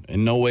children.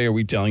 In no way are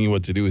we telling you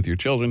what to do with your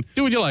children.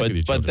 Do what you like with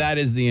your children. But that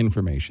is the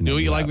information. Do that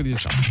what you like have. with your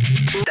son.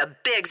 The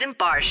Biggs and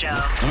Bar Show.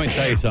 Let me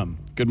tell you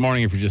something. Good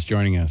morning if you're just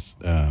joining us.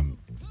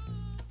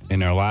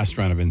 In our last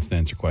round of instant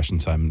answer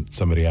questions,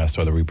 somebody asked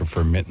whether we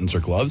prefer mittens or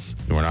gloves.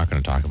 We're not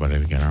going to talk about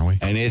it again, are we?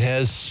 And it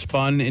has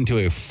spun into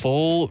a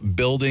full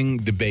building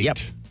debate. Yep.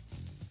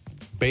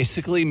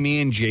 Basically,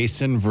 me and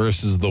Jason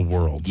versus the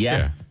world.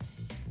 Yeah.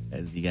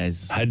 As you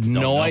guys I had don't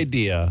no know.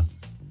 idea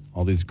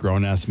all these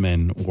grown-ass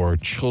men wore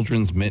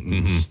children's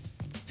mittens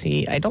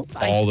See, I don't.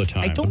 All the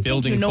time. I don't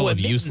Building think you know full what of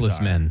mittens useless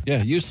are. men.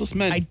 Yeah, useless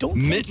men. I don't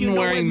think you know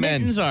what Mitten-wearing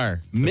men. mittens are.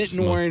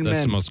 Mitten-wearing That's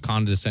men. the most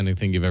condescending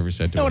thing you've ever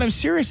said to No, us. and I'm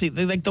seriously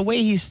like the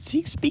way he's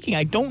speaking.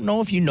 I don't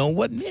know if you know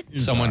what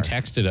mittens Someone are.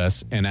 texted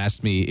us and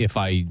asked me if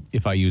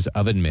I use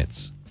oven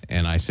mitts,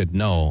 and I said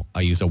no.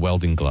 I use a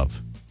welding glove.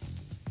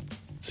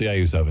 See, I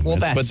use oven Well,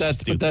 mitts.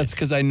 that's But that's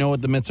because I know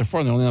what the mitts are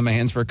for. They're only on my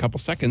hands for a couple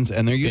seconds,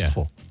 and they're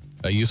useful.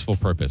 A useful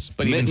purpose,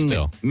 but even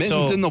still.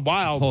 Mittens So, in the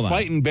wild, hold on.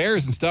 fighting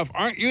bears and stuff,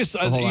 aren't as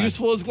hold on.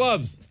 useful as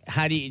gloves.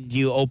 How do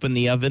you open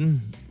the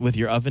oven with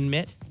your oven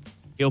mitt?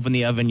 You open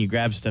the oven, you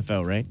grab stuff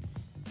out, right?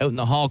 Out in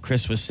the hall,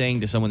 Chris was saying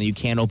to someone that you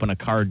can't open a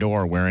car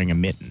door wearing a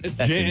mitten.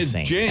 That's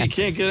insane. You That's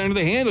can't get under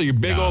the handle. Your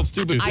big old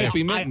stupid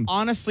poofy I mitten.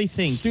 honestly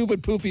think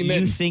Stupid poofy you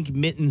mitten. think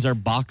mittens are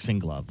boxing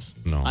gloves.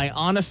 No. I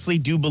honestly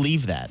do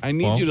believe that. I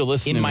need you to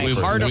listen in to my me.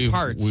 heart of we've,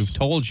 hearts. We've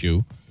told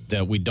you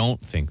that we don't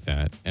think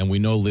that, and we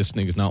know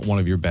listening is not one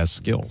of your best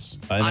skills.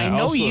 I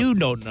know also- you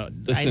don't know. I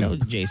Listen. know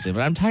Jason, but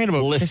I'm talking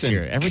about Chris Listen.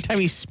 here. Every time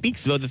he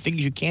speaks about the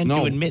things you can't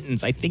No. do in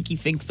mittens, I think he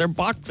thinks they're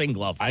boxing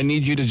gloves. I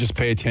need you to just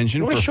pay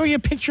attention. I want to show you a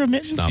picture of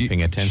mittens. Stop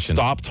paying attention.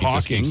 Stop He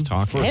just keeps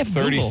talking talking. for I have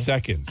 30 Google.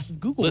 seconds.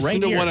 Google Listen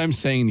right to here. what I'm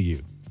saying to you.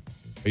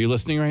 Are you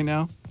listening right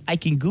now? I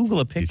can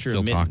Google a He's picture still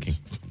of talking. mittens.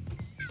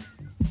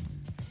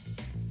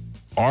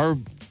 Are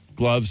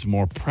gloves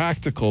more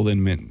practical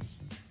than mittens?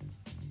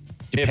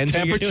 Depends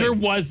if what you're temperature doing.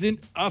 wasn't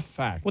a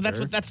factor. Well,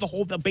 that's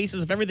the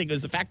basis of everything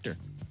is the factor.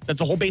 That's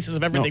the whole basis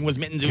of everything was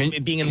mittens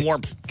being in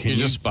warmth. You're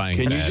just buying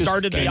Can you that. just,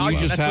 Started the can you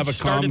argument. just That's have what a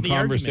calm started the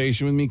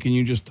conversation with me? Can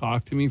you just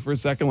talk to me for a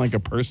second like a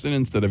person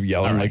instead of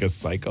yelling like a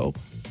psycho?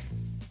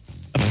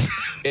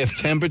 If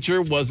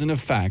temperature wasn't a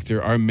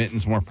factor, are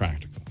mittens more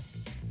practical?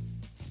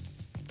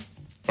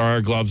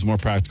 Are gloves more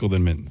practical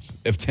than mittens?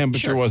 If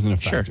temperature Sure. wasn't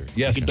a Sure. factor.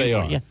 Yes, You can they do-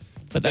 are. yeah.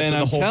 But that's and what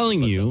the I'm whole-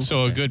 telling you,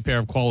 So a good pair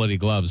of quality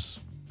gloves.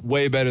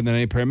 way better than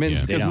any pair of mittens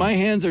Yeah. because They my don't.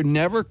 hands are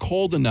never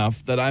cold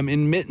enough that I'm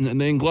in mittens and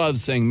in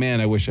gloves saying,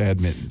 man, I wish I had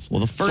mittens. Well,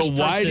 the first So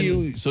why do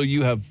person- you, so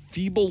you have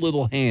feeble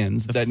little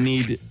hands that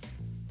need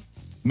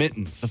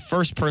mittens. The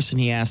first person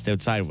he asked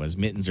outside was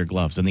mittens or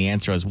gloves, and the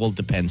answer was, well, it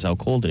depends how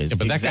cold it is. Yeah,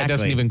 but that guy doesn't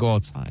Exactly. even go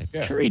outside.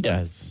 Sure he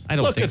does. I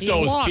don't Look think at so.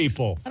 those walks.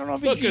 people. I don't know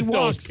if Look he at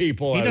walks. those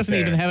people. He out doesn't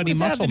there. even have any What does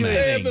that have muscle to do with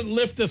mass. They anything? haven't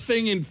lifted a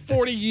thing in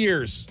 40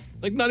 years.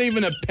 Like not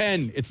even a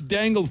pen. It's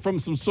dangled from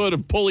some sort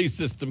of pulley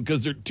system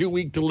because they're too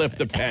weak to lift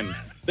a pen.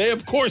 They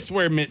of course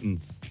wear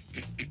mittens.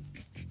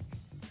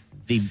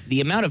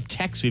 The amount of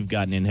texts we've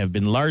gotten in have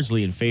been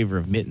largely in favor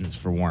of mittens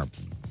for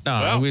warmth. No,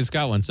 Well- we've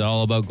got one. It's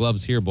all about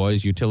gloves here,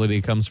 boys.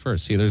 Utility comes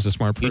first. See, there's a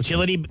smart person.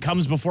 Utility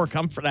comes before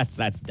comfort. That's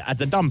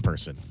a dumb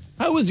person.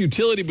 How is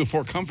utility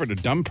before comfort a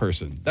dumb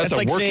person? That's a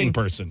like working saying,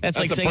 person. That's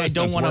like a saying I person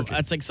don't that's want to. working.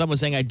 That's like someone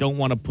saying I don't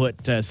want to put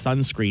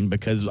sunscreen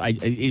because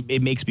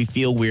it makes me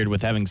feel weird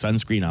with having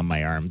sunscreen on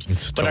my arms.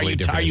 It's but totally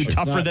different are you issue.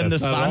 tougher than the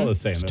That's not all sun? the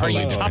same. That's Are not you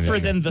all the tougher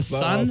same. than the That's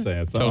not all the sun?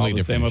 same. It's not Totally all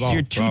the same different at all. You're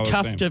It's too all the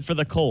tough same. for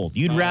the cold.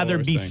 You'd all rather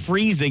we're be saying.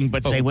 freezing,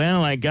 but say,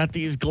 well, I got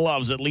these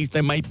gloves. At least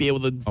I might be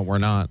able to. But we're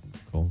not.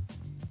 Cool.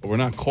 But we're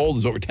not cold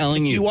is what we're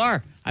telling you. You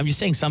are. I'm just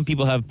saying some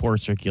people have poor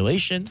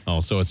circulation. Oh,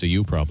 so it's a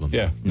you problem.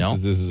 Yeah. No.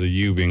 This is a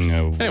you being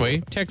a... Anyway,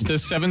 text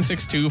us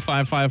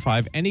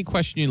 762-555. Any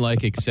question you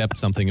like except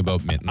something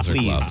about mittens or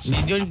Please. gloves.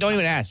 You don't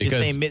even ask. Just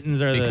say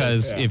mittens are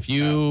Because if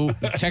you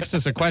text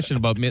us a question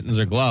about mittens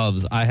or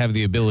gloves, I have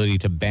the ability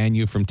to ban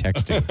you from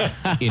texting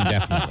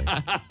indefinitely.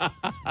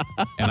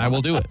 And I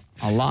will do it.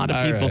 a lot of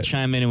All people right.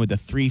 chime in with the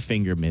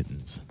 3-finger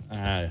mittens.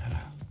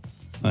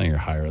 No, you're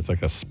higher. It's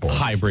like a sport.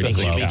 Hybrid Makes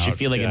glove. you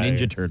feel like a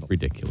Ninja Turtle.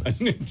 Ridiculous.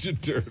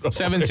 Ninja Turtle.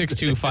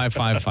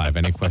 762-555.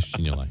 Any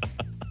question you like.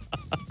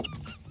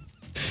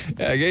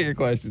 Yeah, get your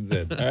questions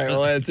in. All right,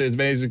 we'll answer as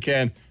many as we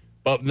can.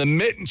 But the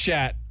mitten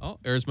chat Oh,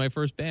 there's my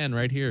first ban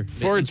right here.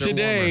 for Mittens are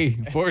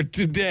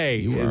today,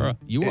 You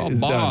are is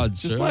barred, done.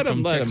 sir, Just let them,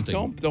 from let them.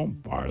 texting.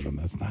 Don't bar them.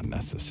 That's not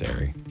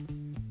necessary.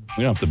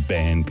 We don't have to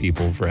ban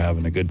people for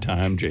having a good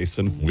time,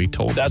 Jason. We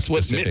told That's them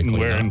what specifically mitten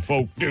wearing not.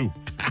 folk do.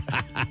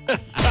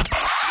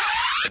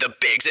 The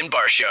Biggs and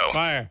Bar Show.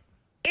 Fire.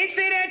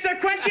 Instant answer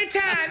question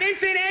time.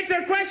 Instant answer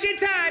question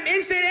time.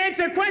 Instant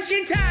answer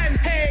question time.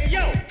 Hey,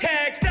 yo,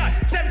 text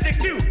us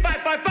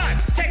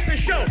 762-555. Text the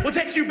show. We'll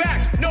text you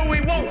back. No, we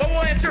won't, but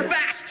we'll answer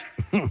fast.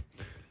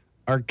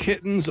 Are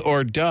kittens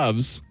or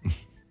doves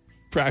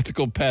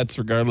practical pets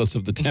regardless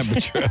of the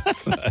temperature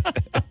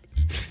outside?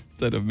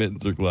 Instead of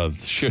mittens or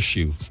gloves. Shush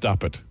you.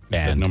 Stop it. Said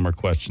Banned. no more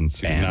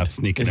questions. You're Banned. not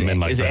sneaking Is, them in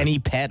like is that. any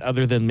pet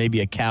other than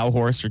maybe a cow,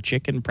 horse, or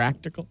chicken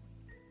practical?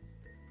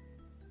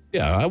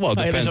 Yeah, well,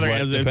 it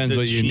depends what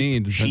you sheep,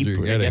 need. Depends Sheep,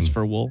 what you're I guess, getting.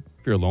 for wool.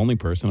 If you're a lonely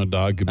person, a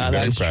dog could be very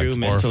that's true, practical.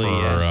 man. Or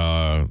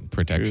Mentally, for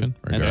protection.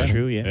 That's regarding-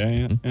 true,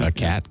 yeah. Yeah. A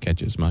cat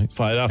catches mice.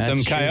 Fight off That's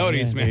them true,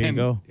 coyotes, yeah, man. there you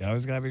go. You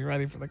always got to be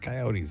ready for the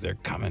coyotes. They're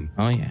coming.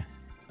 Oh,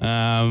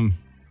 yeah.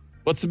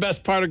 What's the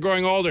best part of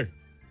growing older?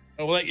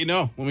 We'll let you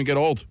know when we get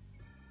old.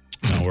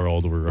 No, we're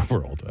old.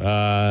 We're old.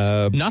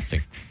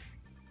 Nothing.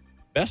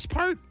 Best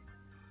part?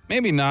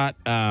 Maybe not.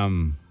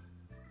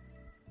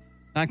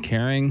 Not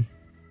caring.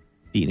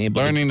 Being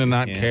able Learning to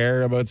not yeah.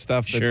 care about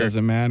stuff that Sure.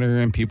 doesn't matter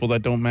and people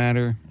that don't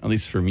matter. At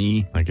least for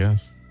me. I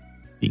guess.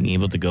 being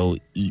able to go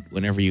eat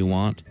whenever you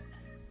want.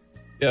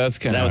 Yeah, that's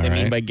kind Is of that what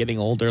they mean by getting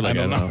older? Like,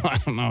 I don't know. I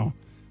don't know.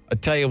 I'll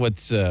tell you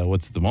what's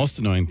the most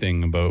annoying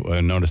thing about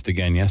I noticed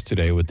again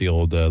yesterday with the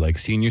old like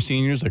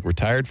seniors, like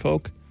retired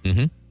folk.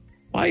 Mm-hmm.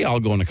 Why y'all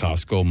going to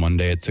Costco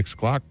Monday at 6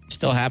 o'clock?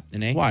 Still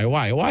happening, eh?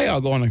 Why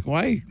y'all going?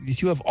 Why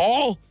did you have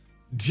all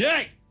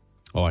day?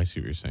 Oh, I see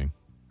what you're saying.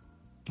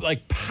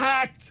 Like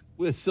packed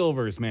with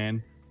silvers,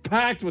 man.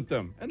 Packed with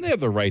them. And they have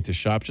the right to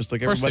shop just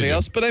like course everybody they do.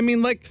 else. But I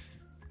mean, like,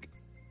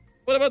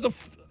 what about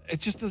it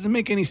just doesn't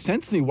make any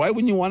sense to me. Why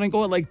wouldn't you want to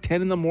go at like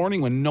 10 in the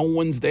morning when no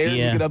one's there?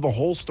 Yeah. You could have the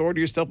whole store to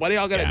yourself. Why do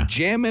y'all got to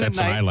jam in That's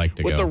at when night I like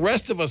to with go. the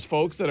rest of us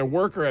folks that are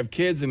work or have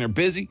kids and they're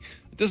busy?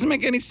 It doesn't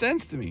make any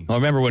sense to me. Well, I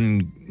remember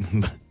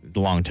when, a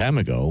long time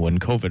ago, when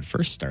COVID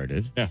first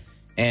started,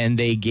 and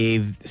they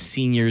gave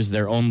seniors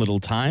their own little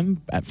time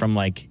from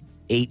like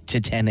 8 to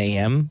 10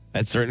 a.m.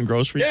 at certain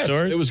grocery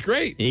stores. It was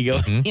great. There you go.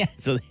 Yeah,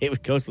 so they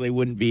would go so they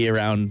wouldn't be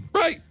around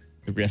Right.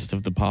 the rest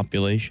of the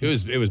population.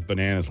 It was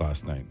bananas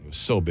last night. It was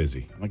so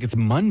busy. I'm like, it's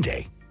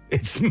Monday.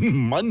 It's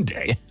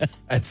Monday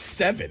at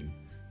 7.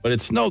 But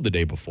it snowed the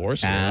day before,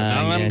 so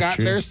none of them got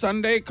their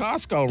Sunday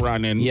Costco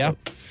run in. Yep.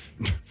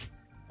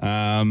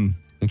 I'm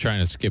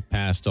trying to skip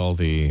past all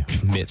the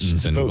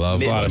mittens and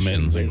gloves. A lot of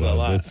mittens and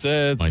gloves. gloves.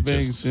 It's Might big.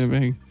 just- It's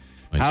big.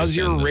 might How's just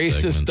your end this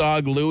racist segment.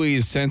 dog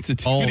Louis'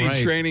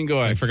 sensitivity training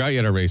going? I forgot you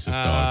had a racist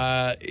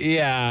dog.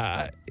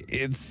 Yeah,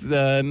 it's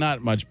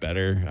not much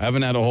better. I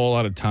haven't had a whole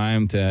lot of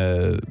time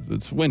to.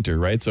 It's winter,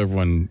 right? So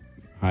everyone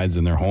hides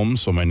in their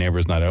homes. So my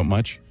neighbor's not out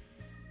much.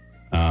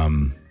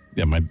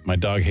 Yeah, my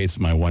dog hates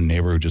my one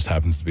neighbor who just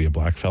happens to be a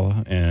black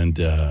fella, and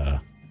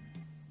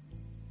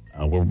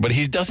but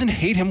he doesn't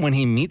hate him when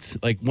he meets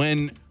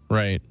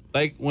Right.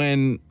 like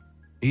when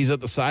he's at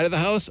the side of the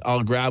house,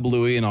 I'll grab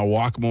Louis and I'll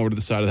walk him over to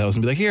the side of the house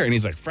and be like, here. And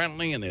he's like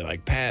friendly and they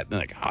like pat and they're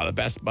like, the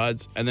best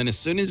buds. And then as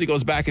soon as he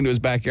goes back into his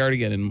backyard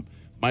again and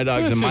my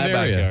dog's That's in my his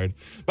area.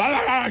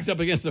 backyard, he's up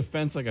against the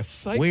fence like a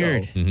psycho.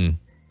 Weird. Mm-hmm.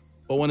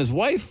 But when his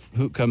wife,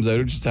 who comes out,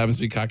 who just happens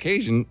to be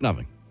Caucasian,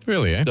 nothing.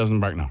 Really, eh? Doesn't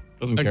bark, no.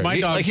 Doesn't Like, care. my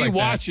dog's he like that.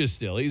 watches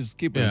still. He's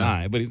keeping an Yeah.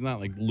 eye, but he's not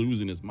like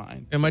losing his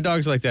mind. And my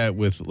dog's like that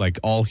with like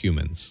all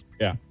humans,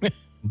 Yeah.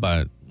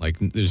 but like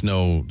there's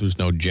no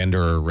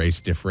gender or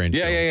race differential.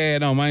 Yeah.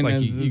 No, mine Like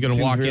is. you can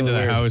walk into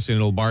the house and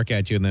it'll bark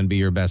at you and then be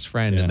your best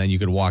friend, Yeah. and then you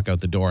could walk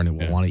out the door and it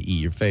will want to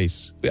eat your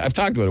face. I've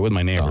talked about it with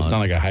my neighbor. It's not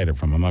like I hide it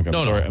from him. I'm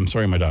sorry. I'm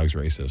sorry. My dog's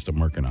racist. I'm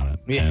working on it.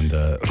 Yeah.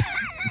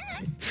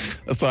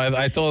 And so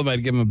I told him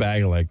I'd give him a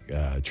bag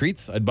of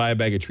treats. I'd buy a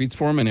bag of treats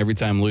for him, and every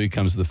time Louis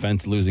comes to the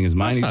fence losing his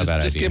mind, That's not a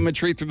bad just idea. give him a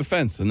treat through the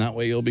fence, and that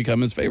way he'll become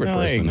his favorite Oh,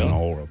 there person you in go. the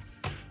whole world.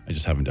 I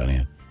just haven't done it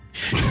yet.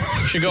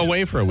 You should go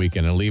away for a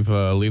weekend and leave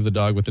the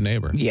dog with the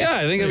neighbor. Yeah,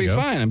 I think There it'd be you go.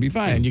 fine. I'd be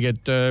fine. And you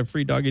get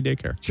free doggy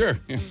daycare. Sure.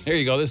 Here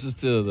you go. This is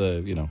to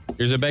the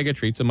Here's a bag of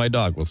treats and my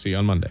dog. We'll see you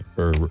on Monday.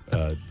 for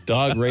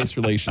dog race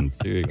relations.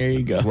 Here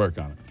you go. Let's work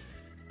on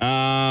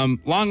it.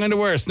 Long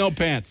underwear, snow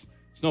pants.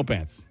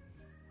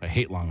 I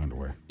hate long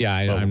underwear. Yeah,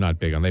 I'm not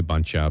big on. They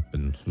bunch up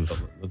and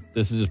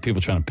This is just people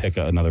trying to pick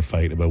another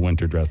fight about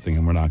winter dressing,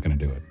 and we're not going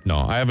to do it. no.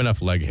 I have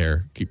enough leg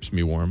hair. Keeps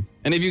me warm.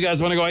 Any of you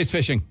guys want to go ice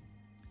fishing?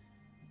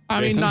 I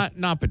mean, Jason?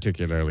 not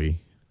particularly.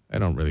 I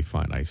don't really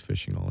find ice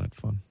fishing all that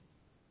fun.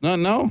 No.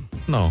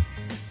 No.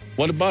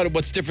 What about it?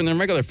 What's different than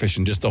regular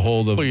fishing? Just the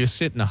whole Well, you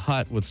sit in a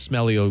hut with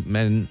smelly old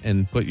men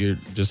and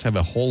just have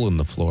a hole in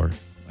the floor.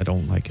 I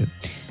don't like it.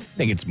 I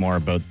think it's more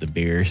about the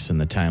beers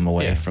and the time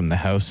away from the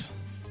house.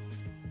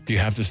 Do you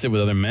have to sit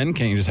with other men?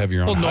 Can't you just have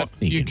your own Well, no, hut?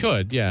 you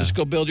could, yeah. Just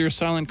go build your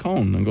silent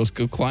cone and go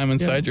climb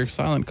inside your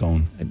silent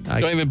cone.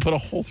 I- Don't even put a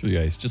hole through the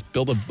ice. Just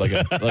build like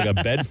a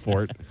bed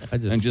fort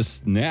and just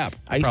snap.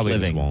 Ice Probably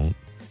living. just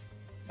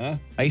won't.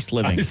 Ice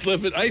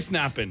living. Ice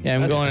napping. Yeah,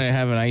 I'm going to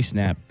have an ice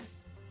nap.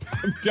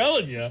 I'm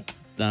telling you.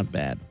 It's not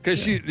bad.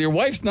 Because your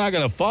wife's not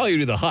going to follow you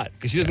to the hut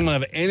because she doesn't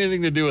want to have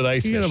anything to do with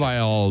ice You fishing. gotta buy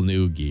all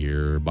new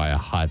gear, buy a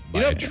hut, buy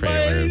You a don't have to buy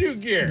trailer. any new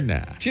gear.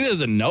 Nah. She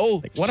doesn't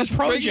know. What a Just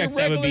bring project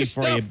your that would be regular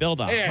for you. stuff.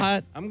 Build a Hey,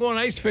 hut. I'm going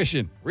ice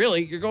fishing.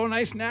 Really? You're going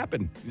ice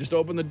napping. You just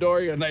open the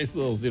door. You got a nice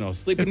little,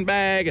 sleeping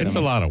bag and It's a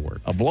lot of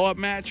work. a blow-up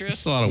mattress.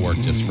 It's a lot of work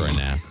just for a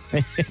nap.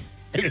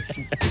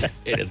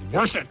 It is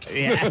worth it.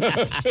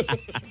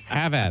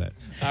 Have at it.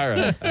 All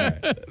right.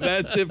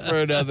 That's it for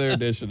another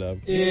edition of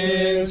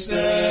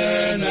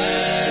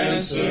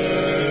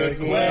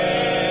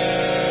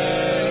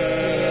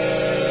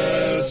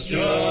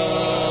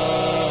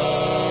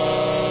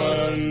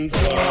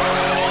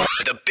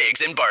The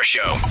Biggs and Bar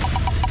Show.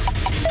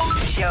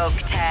 Joke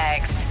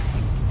text.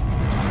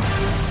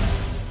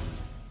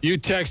 You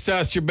text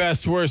us your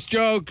best, worst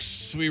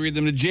jokes. We read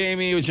them to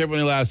Jamie. Whichever one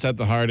who laughs at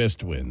the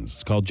hardest wins.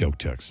 It's called Joke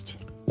Text.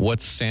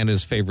 What's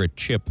Santa's favorite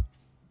chip?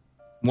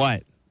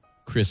 What?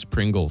 Chris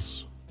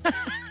Pringles.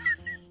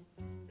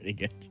 Pretty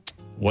good.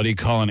 What do you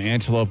call an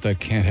antelope that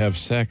can't have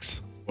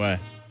sex? What?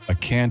 A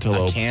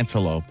cantaloupe. A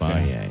cantaloupe. Oh,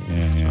 yeah.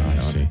 Yeah. I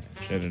see.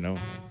 Should have known.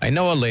 I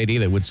know a lady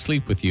that would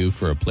sleep with you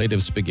for a plate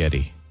of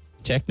spaghetti.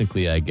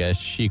 Technically, I guess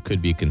she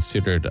could be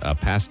considered a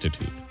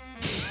prostitute.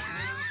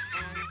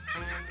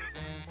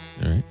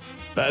 All right.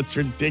 That's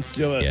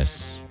ridiculous.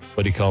 Yes.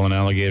 What do you call an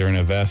alligator in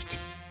a vest?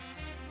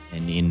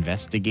 An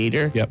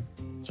investigator? Yep.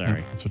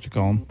 Sorry. That's what you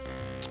call them.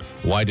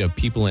 Why do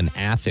people in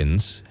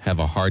Athens have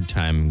a hard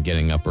time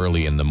getting up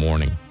early in the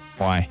morning?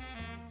 Why?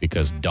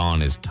 Because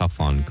dawn is tough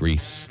on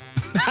Greece.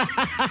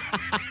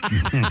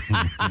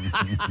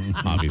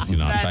 Obviously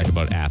not talking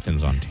about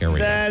Athens, Ontario.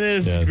 That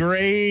is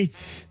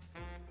great.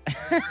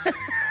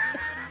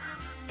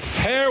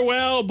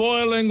 Farewell,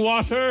 boiling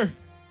water.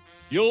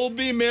 You'll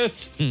be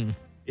missed.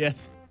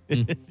 Yes.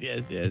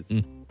 yes.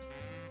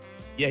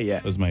 Yeah.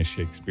 That was my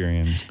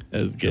Shakespearean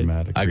That's good.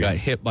 dramatic. I got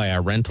hit by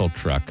a rental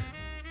truck.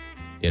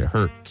 It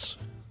hurts.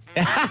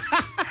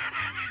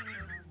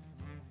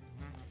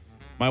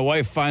 My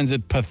wife finds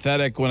it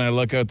pathetic when I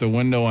look out the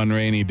window on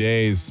rainy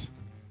days.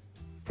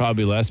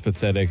 Probably less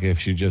pathetic if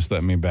she just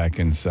let me back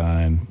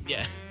inside.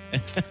 Yeah.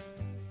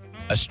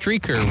 A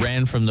streaker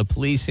ran from the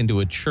police into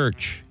a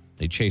church.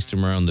 They chased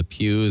him around the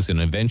pews and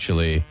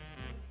eventually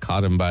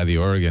caught him by the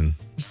organ.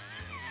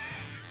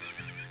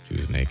 He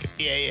was naked.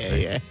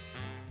 Yeah.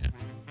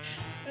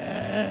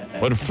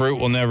 What fruit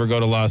will never go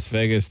to Las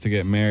Vegas to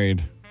get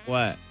married?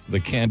 What? The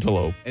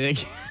cantaloupe. I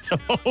think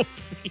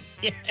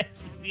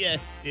yes.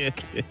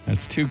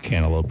 That's 2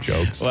 cantaloupe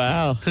jokes.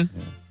 Wow.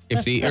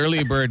 If the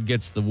early bird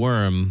gets the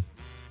worm,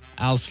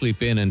 I'll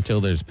sleep in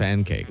until there's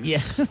pancakes.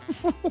 Yeah.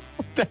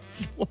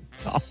 That's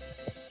what's awful.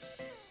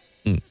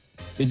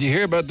 Did you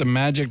hear about the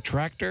magic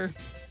tractor?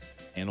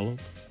 Antelope?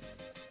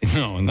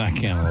 No, not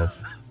cantaloupe.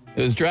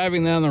 It was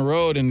driving down the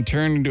road and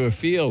turned into a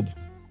field.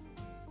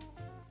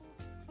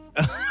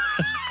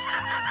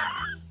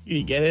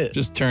 You get it?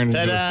 Just turned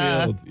into Ta-da.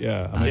 a field.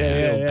 Yeah.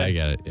 Yeah. I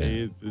get it.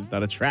 Yeah. It's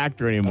not a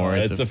tractor anymore.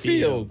 It's a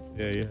field.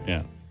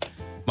 Yeah.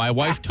 My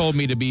wife told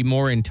me to be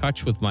more in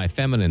touch with my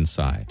feminine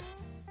side,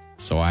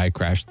 so I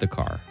crashed the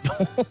car.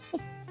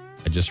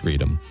 I just read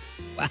them.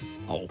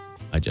 Wow.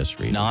 I just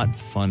read 'em. Not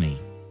funny.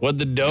 What'd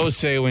the doe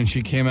say when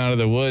she came out of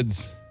the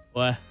woods?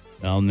 What?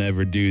 I'll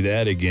never do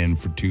that again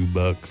for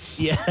 $2.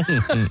 Yeah.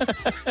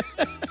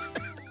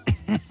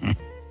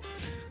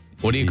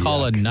 What do you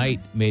call a knight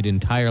made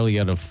entirely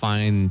out of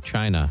fine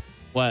china?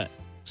 What?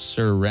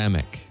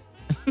 Ceramic.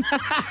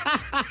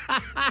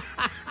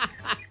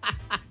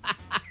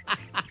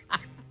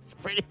 It's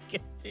pretty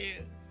good,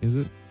 too. Is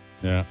it?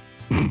 Yeah.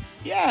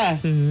 Yeah.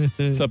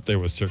 It's up there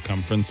with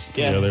circumference.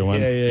 Yeah. The other one.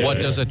 Yeah. What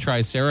does a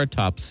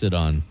triceratops sit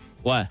on?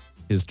 What?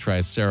 His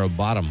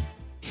tricerabottom.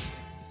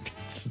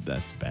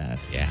 That's bad.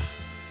 Yeah.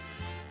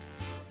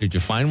 Did you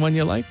find one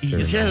you liked? or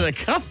There's no? a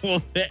couple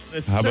of it.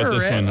 How about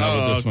this one? How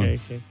about this one?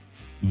 Okay.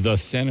 The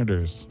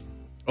Senators.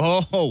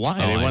 Oh, why?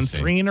 Oh, They I won see.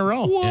 3 in a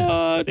row.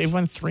 What? They've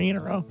won 3 in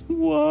a row.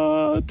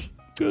 What?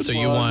 Good So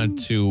you one.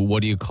 want to,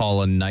 what do you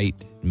call a knight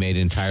made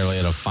entirely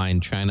out of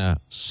fine china?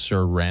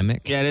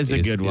 Ceramic? Yeah, it is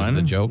a good one. Is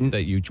the joke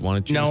that you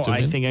want to choose No, to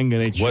I win? think I'm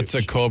going to choose. What's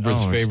a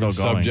cobra's we're favorite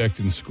still going. subject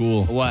in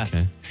school? What?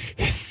 Okay.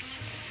 History.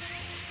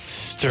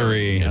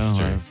 Oh,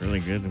 that's really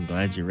good. I'm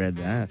glad you read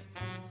that.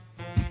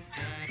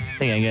 I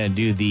think I'm going to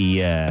do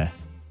the...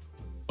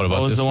 What about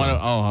what was this the one? one?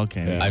 Oh,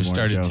 okay. I've More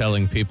started jokes.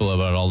 telling people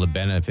about all the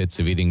benefits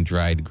of eating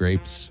dried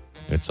grapes.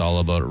 It's all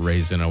about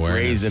raising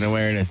awareness. Raising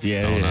awareness.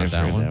 Yeah, No, not I've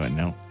that heard one.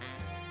 No.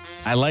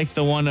 I like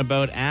the one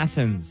about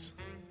Athens.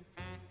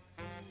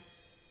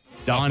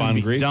 on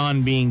Greece?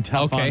 Don being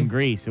tough Okay. on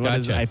Greece. What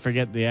is Gotcha. I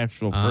forget the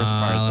actual first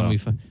part. Let though.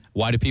 me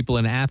Why do people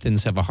in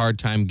Athens have a hard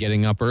time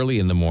getting up early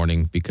in the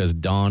morning? Because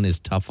dawn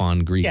is tough on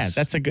Greece. Yeah,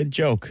 that's a good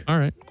joke. all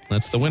right.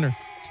 That's the winner.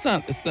 It's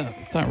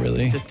not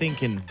really. It's a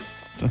thinking.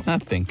 It's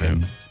not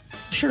thinking.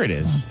 Sure it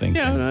is. Thinking.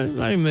 Yeah,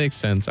 that makes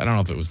sense. I don't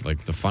know if it was like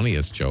the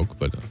funniest joke,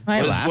 but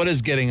What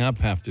does getting up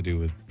have to do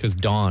with? because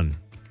dawn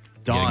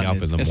getting up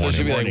in the So it morning.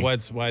 should be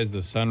like, why is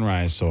the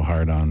sunrise so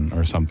hard on,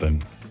 or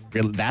something?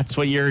 Really, that's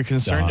what you're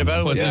concerned Dawn.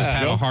 about? Well, just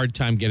have a hard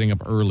time getting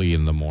up early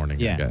in the morning.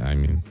 Yeah. I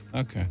mean,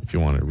 Okay, if you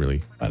want to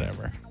really,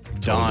 whatever.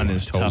 Dawn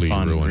is totally tough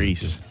on ruined.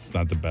 Greece. It's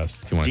not the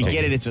best. if you want Do to you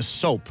get it? It's a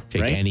soap,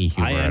 take right? any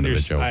humor out of the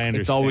joke. I understand.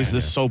 It's always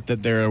the soap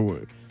that they're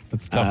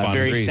It's tough on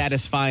very Greece.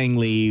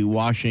 satisfyingly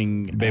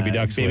washing Baby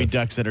ducks. baby with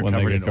ducks that are when they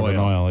covered get in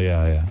oil.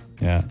 Yeah.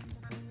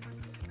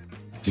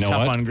 It's You know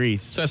tough what? on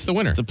Greece. So that's the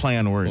winner. It's a play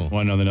on words.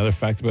 Want to know another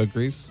fact about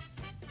Greece?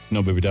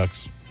 No baby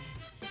ducks.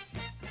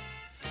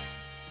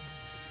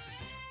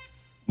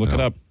 Look it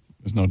up.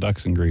 There's no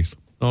ducks in Greece.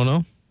 Oh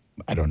no.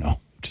 I don't know.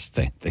 Just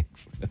saying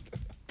things.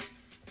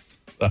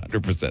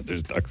 100%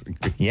 there's ducks in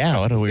Greece. Yeah,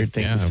 what a weird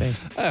thing Yeah. to say.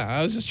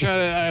 I was just trying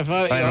to. I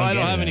thought. I don't I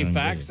don't get have it. any I don't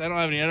facts. get I don't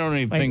have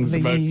any things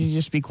Like, about you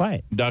just be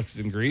quiet. ducks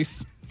in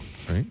Greece.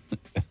 Right.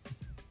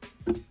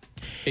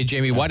 Hey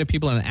Jamie, why do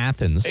people in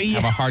Athens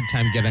have a hard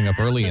time getting up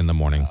early in the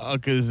morning? Oh,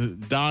 because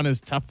Dawn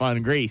is tough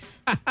on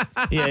Greece.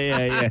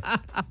 yeah.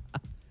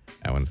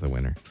 That one's the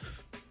winner.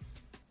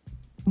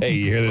 Hey,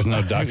 you hear there's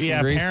no ducks Yeah,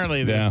 in Greece?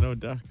 apparently there's no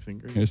ducks in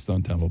Greece. Here's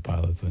Stone Temple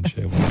Pilots and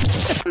shit.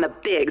 On the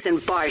Biggs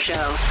and Bar Show.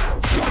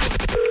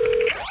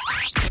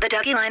 The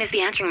DUGY line is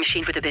the answering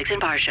machine for the Biggs and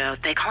Bar Show.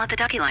 They call it the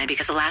DUGY line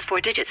because the last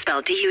 4 digits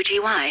spell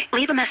DUGY.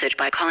 Leave a message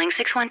by calling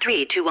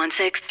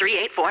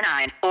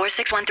 613-216-3849 or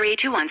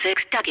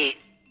 613-216-DUGY.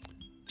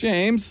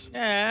 James,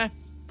 Yeah.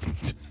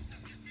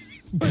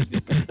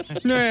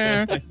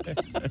 Nah.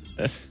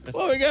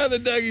 What we got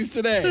in the Dougies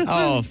today?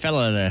 Oh,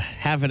 fella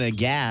having a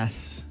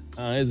gas.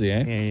 Oh, is he,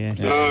 eh?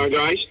 Yeah.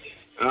 Guys,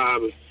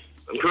 I'm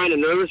kind of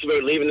nervous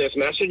about leaving this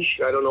message.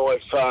 I don't know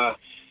if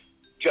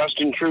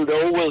Justin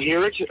Trudeau will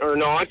hear it or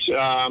not.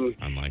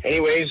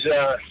 Anyways,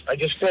 I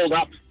just filled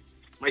up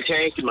my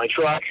tank in my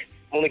truck.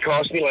 Only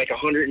cost me like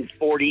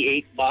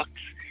 $148.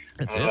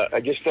 That's it? I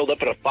just filled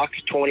up at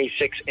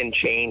 $1.26 and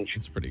change.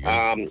 That's pretty good.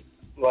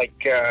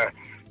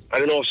 I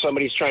don't know if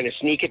somebody's trying to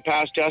sneak it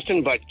past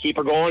Justin, but keep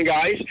her going,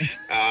 guys.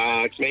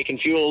 It's making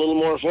fuel a little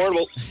more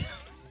affordable.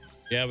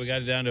 Yeah, we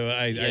got it down to,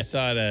 I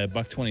saw it at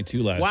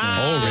 $1.22 last Wow.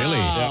 night. Oh, really?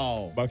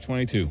 Yeah,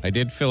 $1.22. I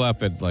did fill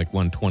up at like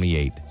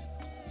 128.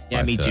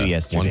 Yeah, me too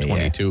yesterday.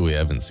 122 we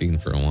haven't seen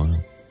for a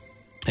while.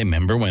 Hey,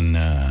 remember when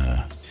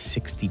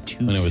 62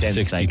 when it was cents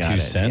 62 I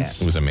got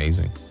cents? It was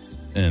amazing.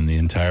 And the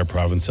entire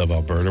province of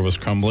Alberta was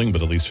crumbling,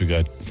 but at least we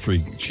got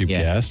free cheap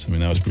gas. I mean,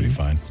 that was pretty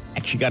fine.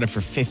 Actually got it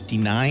for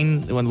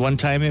 59. One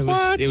time it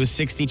was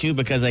 62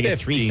 because I get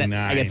 3 cents.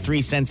 I get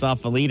 3 cents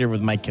off a liter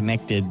with my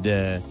connected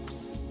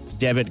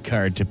debit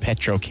card to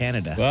Petro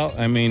Canada. Well,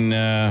 I mean,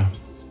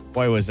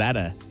 boy, was that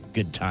a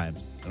good time.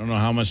 I don't know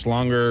how much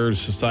longer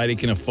society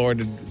can afford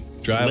to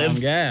drive on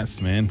gas,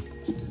 man.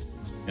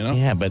 You know?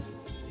 Yeah, but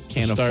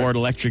can't afford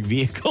electric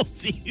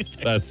vehicles either.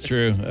 That's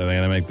true. They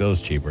gotta make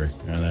those cheaper,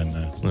 and then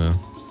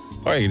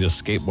or you can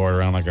just skateboard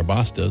around like our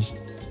boss does.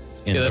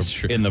 That's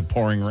true. In the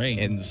pouring rain,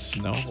 in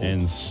snow.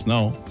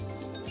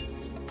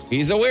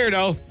 He's a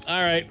weirdo.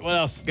 All right, what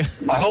else?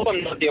 I hope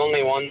I'm not the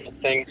only one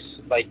that thinks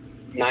like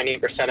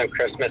 90% of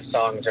Christmas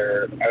songs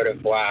are out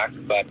of whack,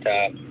 but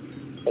the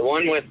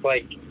one with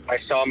like I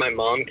saw my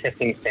mom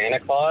kissing Santa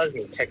Claus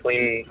and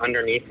tickling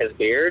underneath his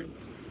beard.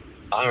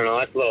 I don't know.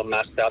 That's a little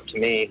messed up to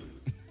me.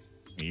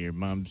 Your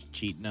mom's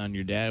cheating on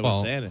your dad with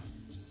Santa.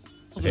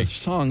 The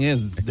song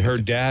is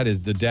the dad is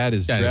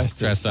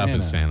dressed up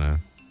as Santa.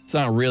 It's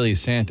not really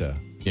Santa.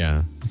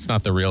 Yeah, it's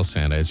not the real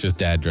Santa. It's just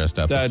dad dressed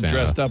up as Santa. Dad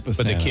dressed up as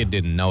But Santa. the kid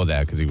didn't know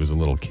that because he was a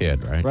little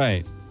kid, right?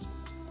 Right.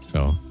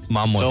 So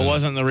mom wasn't. So it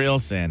wasn't the real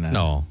Santa.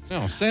 No.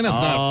 No, Santa's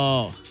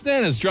not.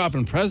 Santa's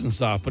dropping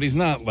presents off, but he's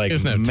not like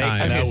Doesn't have making time.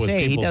 I was out gonna with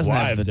say, he people's doesn't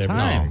have wives the every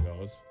time. time he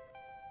goes.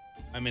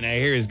 I mean, I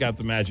hear he's got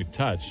the magic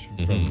touch.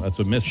 That's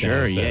what Miss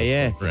Sure, Santa says.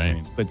 yeah.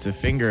 Right. Puts a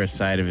finger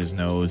aside of his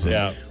nose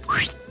and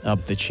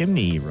up the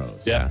chimney he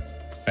rose. Yeah.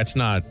 That's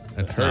not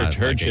Her like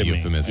a chimney.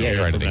 euphemism Yeah,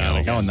 for anything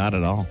else. No, not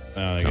at all.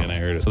 Again, I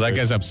heard it. So that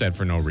guy's upset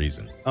for no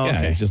reason. Oh, Yeah,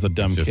 okay. he's just a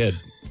dumb It's kid.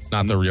 just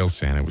not the real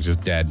Santa. It was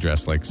just dad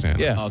dressed like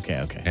Santa. Yeah.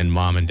 Okay. And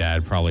mom and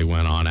dad probably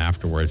went on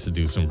afterwards to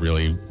do some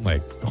really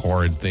like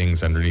horrid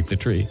things underneath the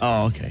tree.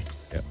 Oh, okay.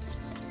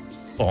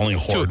 Only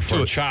horrid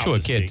for a child. to a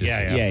kid to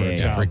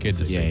see. For a kid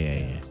to see.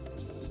 Yeah.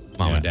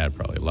 Mom and dad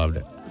probably loved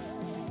it.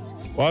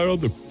 Why are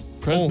the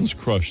presents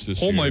crushed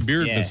this year? Hold my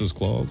beard, Yeah. Mrs.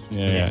 Claus.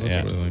 Yeah.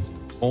 That's what I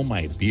think. Hold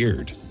my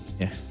beard.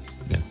 Yes.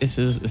 This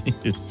is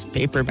it's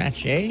paper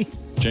mache.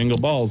 Jingle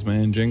balls,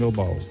 man. Jingle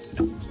balls.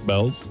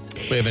 Bells.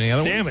 We have any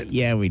other Damn ones? it.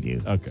 Yeah, we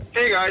do. Okay.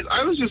 Hey, guys,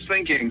 I was just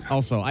thinking.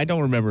 Also, I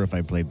don't remember if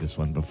I played this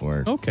one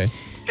before. Okay.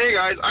 Hey,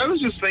 guys, I was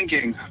just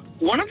thinking.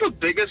 One of the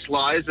biggest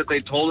lies that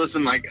they told us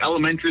in, like,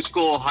 elementary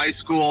school, high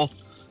school,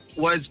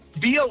 was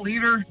be a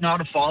leader,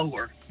 not a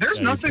follower. There's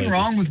nothing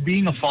wrong with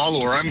being a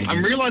follower.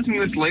 I'm realizing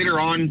this later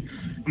on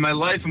in my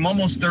life. I'm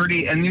almost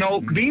 30, and,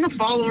 being a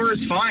follower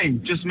is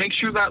fine. Just make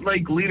sure that,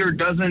 like, leader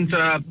doesn't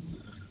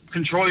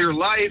control your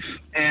life,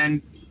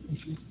 and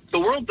the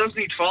world does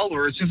need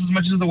followers just as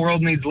much as the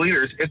world needs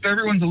leaders. If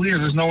everyone's a leader,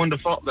 there's no one to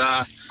follow.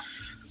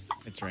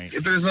 That's right.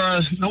 If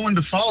there's no one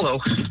to follow.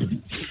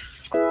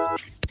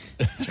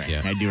 That's right.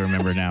 Yeah. I do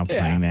remember now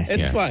playing that.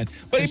 It's fine.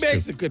 But he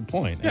makes a good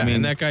point. Yeah, I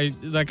mean, that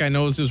guy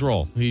knows his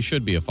role. He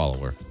should be a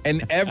follower.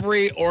 And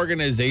every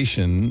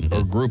organization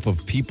or group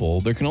of people,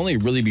 there can only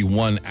really be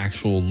one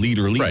actual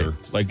leader. Right.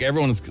 Like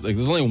everyone's like,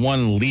 there's only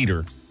one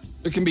leader.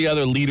 There can be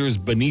other leaders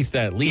beneath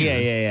that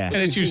leader. Yeah. And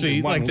it's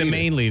usually one like the leader.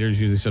 main leader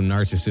is usually some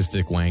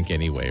narcissistic wank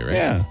anyway, right?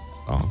 Yeah.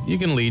 Oh, you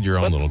can lead your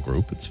own little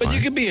group. It's fine. But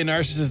you can be a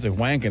narcissistic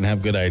wank and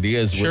have good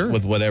ideas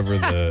with whatever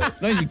the.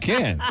 No, you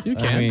can. You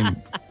can. I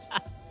mean,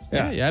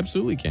 yeah, you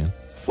absolutely can.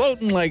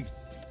 floating like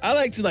I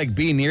like to like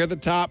be near the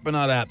top, but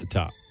not at the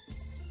top.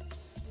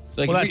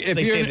 Like Well, if that's,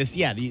 they you're say this.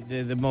 Yeah,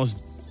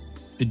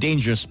 the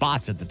dangerous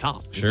spots at the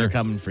top. Sure. They're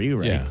coming for you,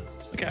 right? Yeah.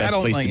 Like, Best I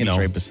don't place like, to you be know,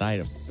 right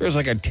beside them. There's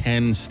like a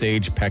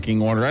 10-stage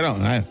pecking order. I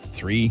have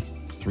three.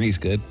 Three's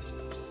good.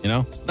 You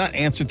know, not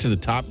answer to the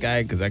top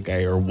guy because that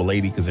guy or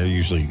lady because they're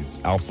usually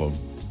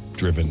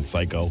alpha-driven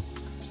psycho. You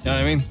know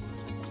what I mean?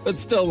 But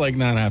still, like,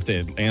 not have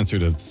to answer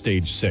to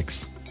stage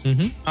 6.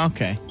 Mm-hmm.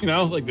 Okay. You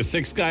know, like the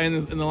 6th guy in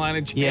the line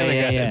of Yeah.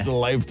 It's a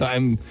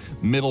lifetime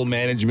middle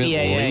management loser.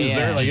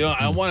 Yeah. Like, you know,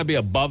 I want to be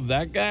above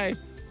that guy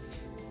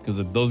because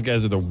those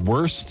guys are the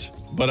worst.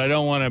 But I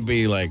don't want to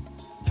be like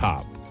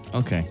top.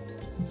 Okay.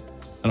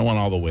 I don't want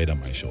all the weight on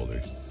my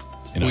shoulders.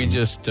 You know? We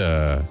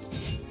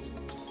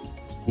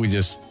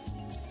just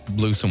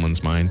blew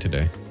someone's mind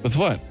today. With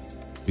what?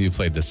 You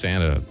played the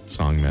Santa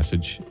song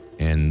message,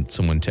 and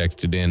someone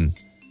texted in,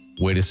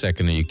 "Wait a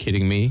second, are you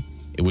kidding me?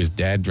 it was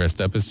Dad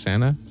dressed up as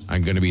Santa.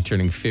 I'm going to be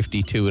turning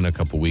 52 in a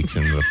couple weeks,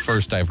 and the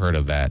first I've heard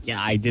of that.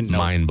 Yeah, I didn't know.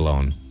 Mind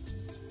blown.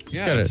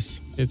 Yes.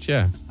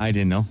 I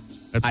didn't know.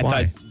 That's I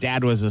why. thought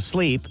Dad was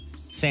asleep.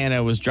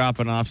 Santa was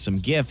dropping off some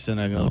gifts and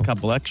a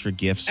couple extra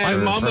gifts for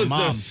Mom.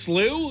 a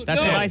slew?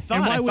 That's what I thought.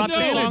 And why I would thought the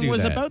Santa song do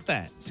was that? about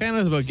that.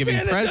 Santa's about giving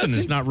Santa presents,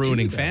 doesn't not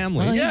ruining do that.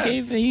 families. Well,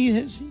 he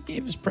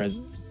gave his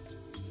presents.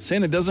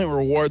 Santa doesn't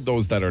reward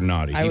those that are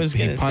naughty. I was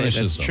going to say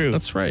punishes that's them. true.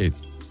 That's right.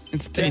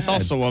 It's And he's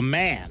also a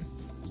man.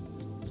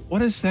 What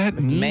does that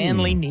mean?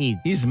 Manly needs.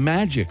 He's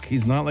magic.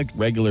 He's not like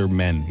regular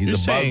men. He's You're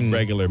above saying-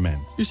 regular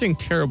men. You're saying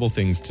terrible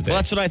things today. Well,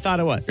 that's what I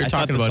thought it was. You're I thought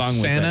talking the about song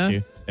was that Santa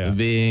too. Yeah.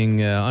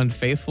 being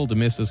unfaithful to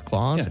Mrs.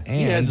 Claus, Yeah,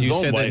 he has and his you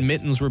own said that wife.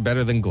 mittens were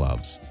better than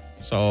gloves.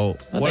 So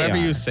Well, whatever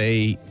they you are.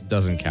 say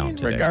doesn't count In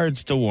today.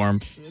 regards to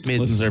warmth,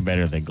 mittens are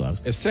better than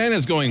gloves. If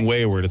Santa's going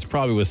wayward, it's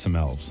probably with some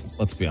elves.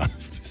 Let's be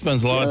honest. He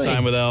spends a lot of Really?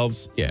 time with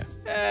elves. Yeah.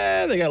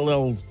 They got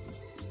little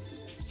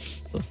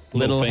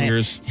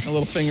fingers.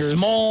 Little fingers.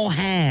 Small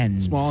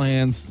hands. Small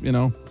hands, you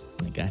know.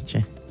 I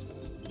gotcha.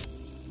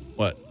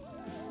 What?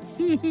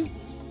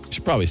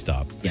 Should probably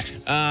stop.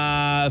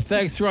 Yeah.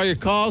 Thanks for all your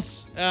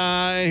calls.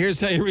 And here's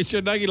how you reach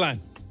your Dougie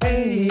line.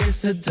 Hey,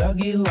 it's a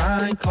Dougie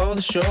line. Call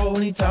the show.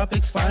 Any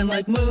topics fine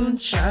like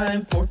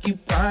moonshine,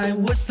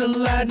 porcupine. What's the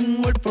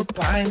Latin word for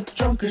pine?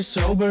 Drunk or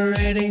sober,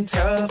 it ain't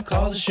tough.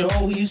 Call the show.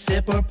 You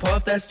sip or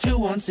puff. That's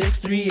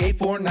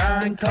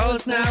 216-3849. Call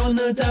us now on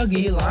the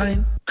Dougie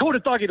line. Call the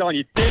Dougie line,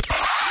 you dick.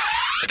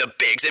 The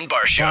Biggs and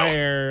Bar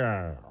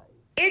Show.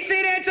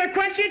 Instant answer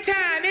question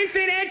time.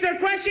 Instant answer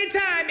question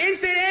time.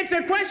 Instant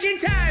answer question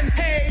time.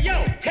 Hey,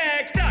 yo,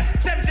 text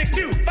us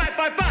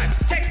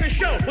 762-555. Text the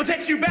show. We'll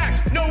text you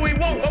back. No, we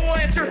won't, but we'll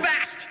answer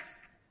fast.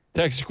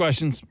 Text your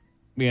questions.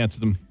 We answer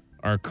them.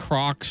 Are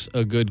Crocs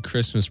a good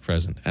Christmas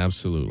present?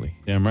 Absolutely.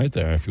 Yeah, I'm right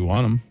there if you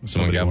want them. If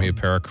someone got me a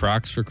pair of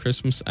Crocs for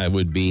Christmas, I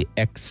would be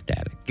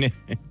ecstatic.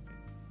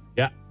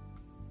 Yeah.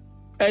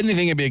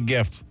 Anything would be a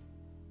gift.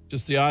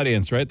 Just the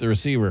audience, right? The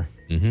receiver.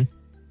 Mm-hmm.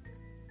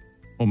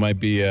 Well, might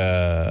be,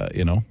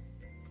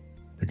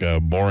 like a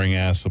boring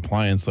ass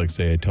appliance, like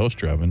say a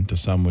toaster oven. To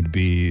some, would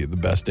be the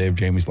best day of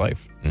Jamie's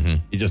life. Mm-hmm.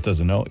 He just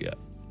doesn't know it yet.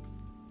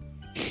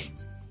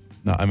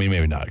 No, I mean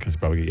maybe not because he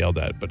probably get yelled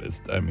at. But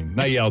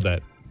not yelled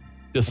at.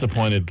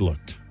 Disappointed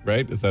looked.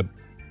 Right? Is that?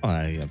 Well,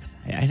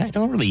 I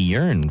don't really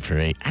yearn for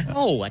it.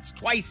 Oh, that's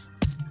twice.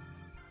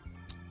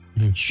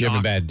 You have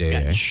a bad day,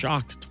 Got eh?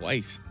 shocked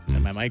twice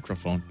at my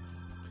microphone.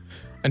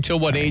 Until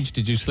what age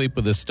did you sleep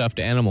with a stuffed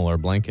animal or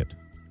blanket?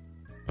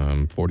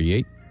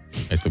 48.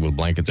 I sleep with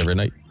blankets every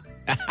night.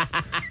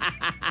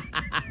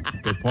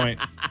 Good point.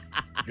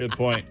 Good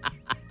point.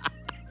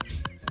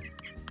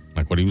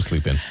 Like, what do you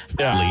sleep in?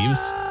 Yeah.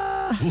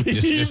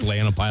 Leaves? Just lay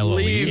on a pile of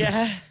leaves?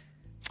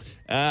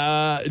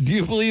 Yeah. Do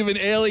you believe in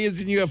aliens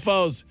and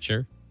UFOs?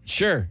 Sure.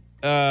 Sure.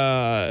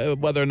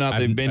 Whether or not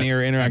they've been here,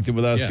 interacted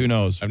with us, Yeah. who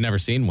knows? I've never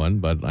seen one,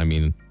 but I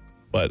mean,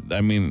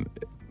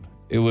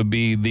 it would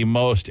be the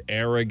most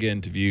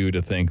arrogant view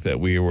to think that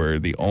we were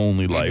the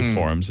only life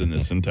forms in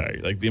this entire,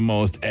 like the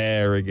most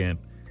arrogant,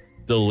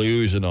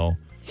 delusional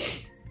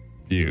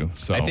view.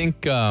 So I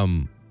think,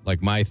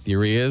 like my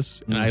theory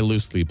is, and I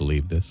loosely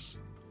believe this,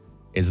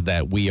 is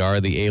that we are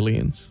the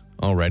aliens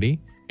already,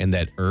 and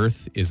that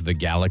Earth is the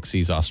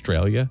galaxy's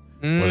Australia,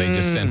 where they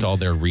just sent all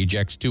their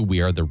rejects to.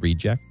 We are the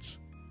rejects.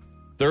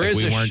 We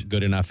weren't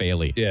good enough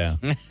aliens. Yeah.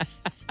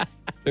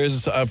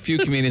 There's a few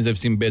comedians I've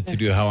seen bits who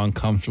do how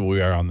uncomfortable we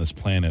are on this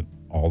planet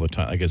all the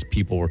time. I guess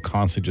people were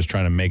constantly just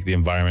trying to make the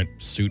environment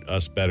suit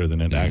us better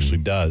than it actually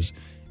does.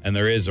 And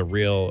there is a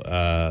real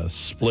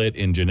split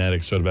in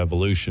genetic sort of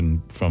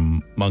evolution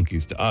from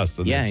monkeys to us.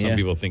 And some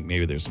people think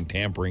maybe there's some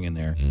tampering in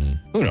there.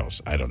 Who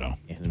knows? I don't know.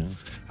 Yeah, who knows?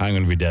 I'm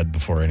going to be dead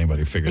before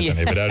anybody figures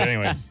any of it out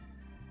anyways.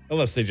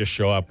 Unless they just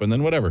show up and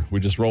then whatever.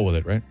 We just roll with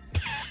it, right?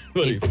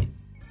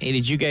 Hey,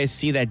 did you guys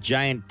see that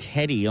giant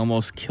teddy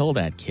almost kill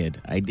that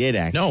kid? I did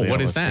actually. No, what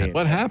is that?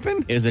 What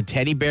happened? It was a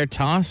teddy bear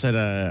toss at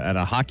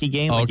a hockey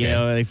game, like, Okay.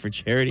 like for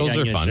charity. Those I'm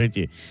are gonna fun. show it to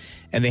you.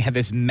 And they had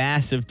this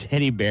massive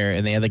teddy bear,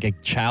 and they had like a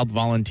child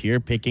volunteer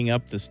picking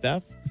up the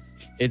stuff.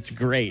 It's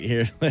great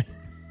here.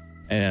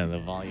 And the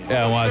volume.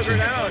 Yeah, I'm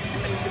watching. I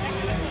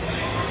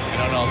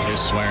don't know if they're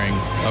swearing.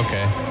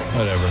 Okay.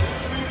 Whatever.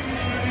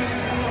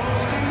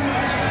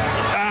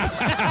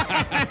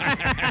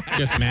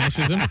 Just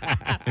mashes him.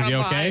 Is he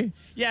okay?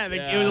 Yeah,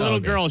 it was a little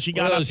girl. She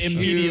got up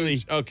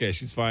immediately. Okay,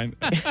 she's fine.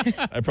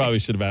 I probably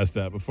should have asked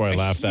that before I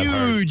laughed that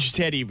hard. Huge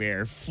teddy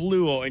bear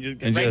flew and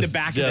just right in the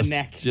back of the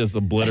neck. Just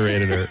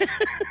obliterated her.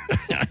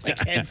 Like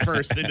head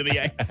first into the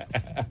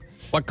ice.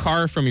 What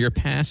car from your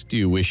past do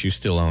you wish you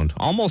still owned?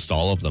 Almost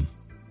all of them.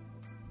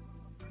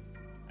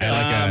 I had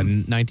like a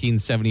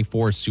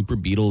 1974 Super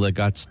Beetle that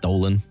got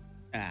stolen.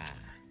 Yeah.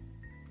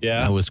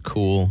 That was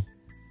cool.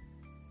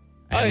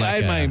 I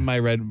had my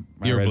red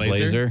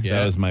Blazer. Yeah.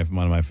 That was one of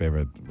my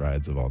favorite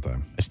rides of all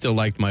time. I still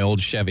liked my old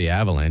Chevy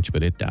Avalanche,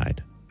 but it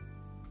died.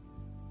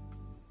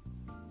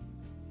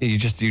 You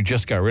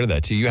just got rid of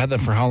that too. You had that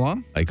for how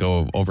long? Like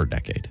over a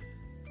decade.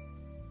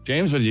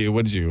 James, what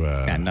did you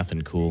Got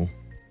nothing cool.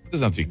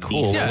 Doesn't have to be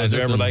cool. Yeah, was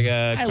there ever like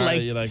I car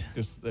liked- that you like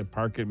just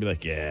park it and be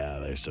like, yeah,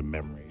 there's some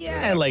memory.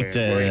 Yeah, I liked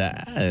the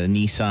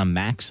Nissan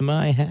Maxima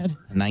I had.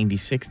 A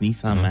 96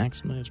 Nissan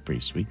Maxima. It was pretty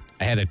sweet.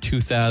 I had a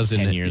 2000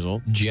 10 years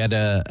old.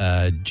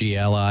 Jetta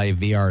GLI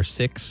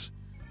VR6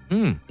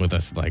 with a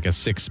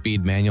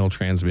 6-speed manual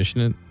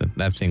transmission.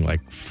 That thing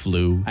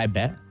flew. I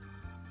bet.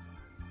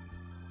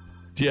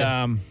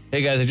 Yeah.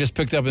 Hey guys, I just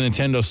picked up a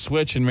Nintendo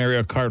Switch and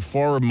Mario Kart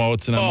 4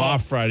 remotes, and I'm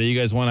off Friday. You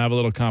guys want to have a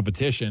little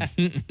competition?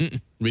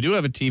 We do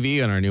have a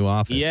TV in our new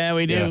office. Yeah,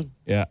 we do.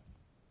 Yeah.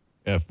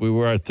 If we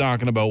were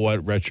talking about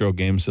what retro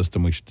game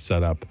system we should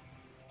set up,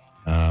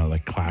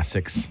 like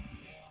classics.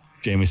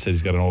 Jamie said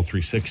he's got an old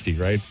 360,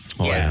 right?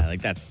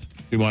 That's.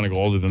 We want to go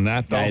older than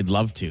that, though. I'd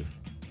love to.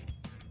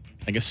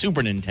 Like a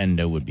Super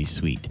Nintendo would be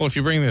sweet. Well, if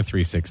you bring the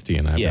 360,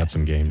 and I've got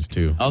some games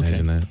too. Okay.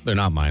 Imagine that. They're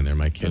not mine. They're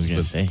my kids. I was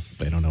gonna say.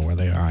 They don't know where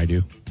they are. I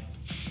do.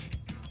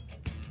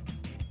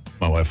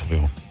 My wife will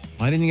go,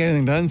 why didn't you get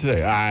anything done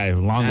today?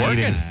 Long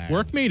meetings.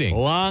 Work meeting.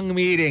 Long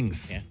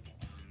meetings. Yeah.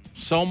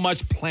 So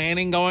much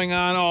planning going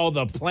on. Oh,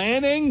 the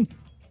planning.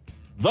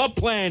 The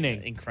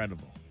planning.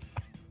 Incredible.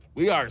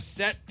 We are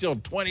set till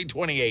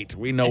 2028.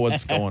 We know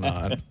what's going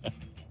on.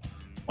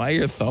 Why are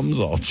your thumbs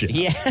all chipped?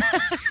 Yeah.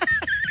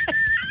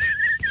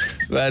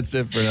 That's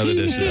it for another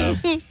edition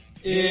of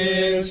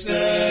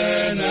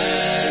Instant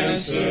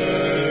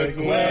Answer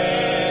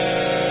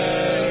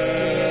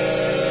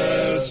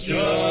Question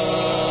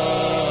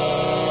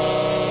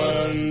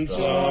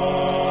Time.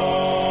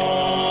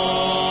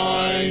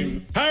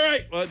 All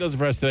right. Well, that does it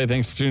for us today.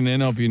 Thanks for tuning in.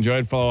 Hope you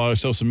enjoyed. Follow our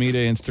social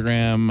media,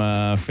 Instagram,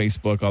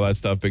 Facebook, all that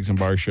stuff. Biggs and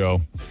Bar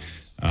Show.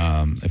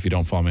 If you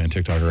don't follow me on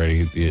TikTok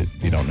already, you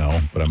don't know,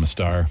 but I'm a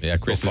star. Yeah,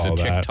 Chris Go is a follow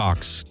that.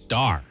 TikTok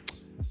star.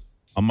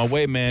 On my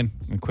way, man.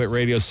 I'm gonna quit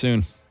radio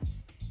soon.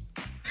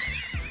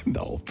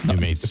 No. You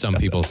made some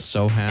people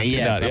so happy.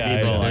 Yeah, some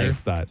people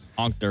it's not.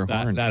 honk their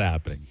horn. Not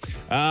happening.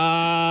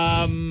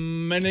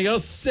 Anything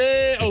else?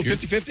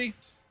 50-50?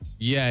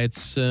 Yeah,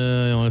 it's.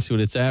 I want to see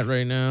what it's at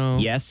right now.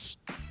 Yes.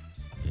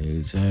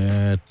 It's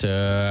at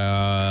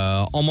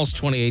almost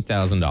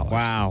 $28,000.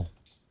 Wow.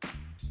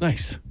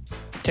 Nice.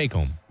 Take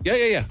home.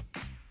 Yeah.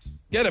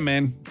 Get it,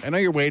 man. I know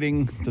you're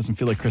waiting. Doesn't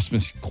feel like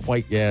Christmas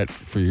quite yet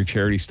for your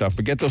charity stuff,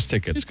 but get those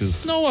tickets. It's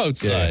snow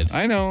outside. Yeah,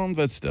 I know,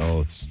 but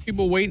still, it's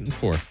People waiting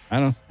for it. I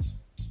know.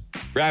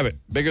 Grab it.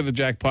 Bigger the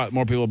jackpot,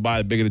 more people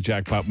buy. Bigger the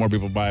jackpot, more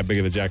people buy.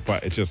 Bigger the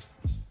jackpot. It's just,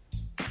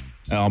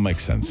 it all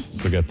makes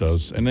sense. So get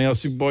those. Anything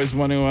else you boys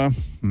want to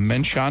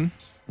mention?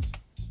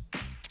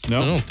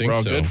 No, I don't think we're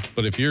all so. good?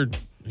 But if you're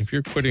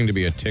quitting to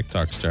be a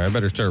TikTok star, I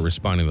better start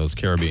responding to those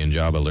Caribbean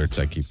job alerts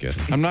I keep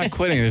getting. I'm not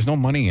quitting. There's no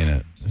money in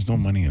it. There's no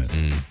money.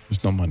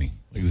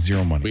 Like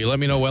zero money. Will you let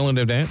me know well in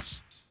advance?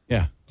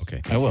 Yeah.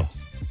 Okay. I will.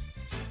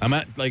 I'm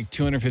at like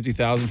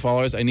 250,000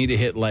 followers. I need to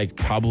hit like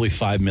probably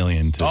 5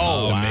 million to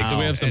make So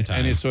we have some time.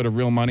 any sort of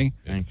real money.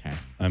 Okay.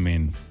 I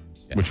mean,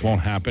 which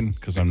won't happen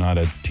because I'm not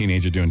a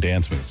teenager doing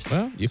dance moves.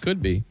 Well, you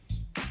could be.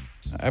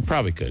 I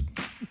probably could.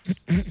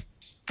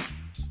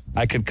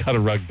 I could cut a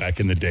rug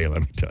back in the day,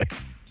 let me tell you.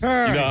 You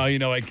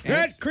know I can't.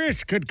 That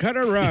Chris could cut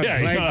a rug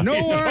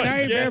no one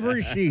I've ever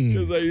seen.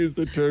 Because I used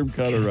the term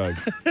cut a rug.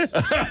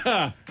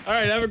 All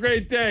right, have a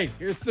great day.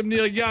 Here's some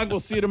Neil Young. We'll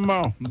see you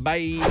tomorrow.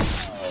 Bye.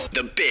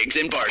 The Biggs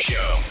and Bar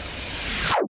Show.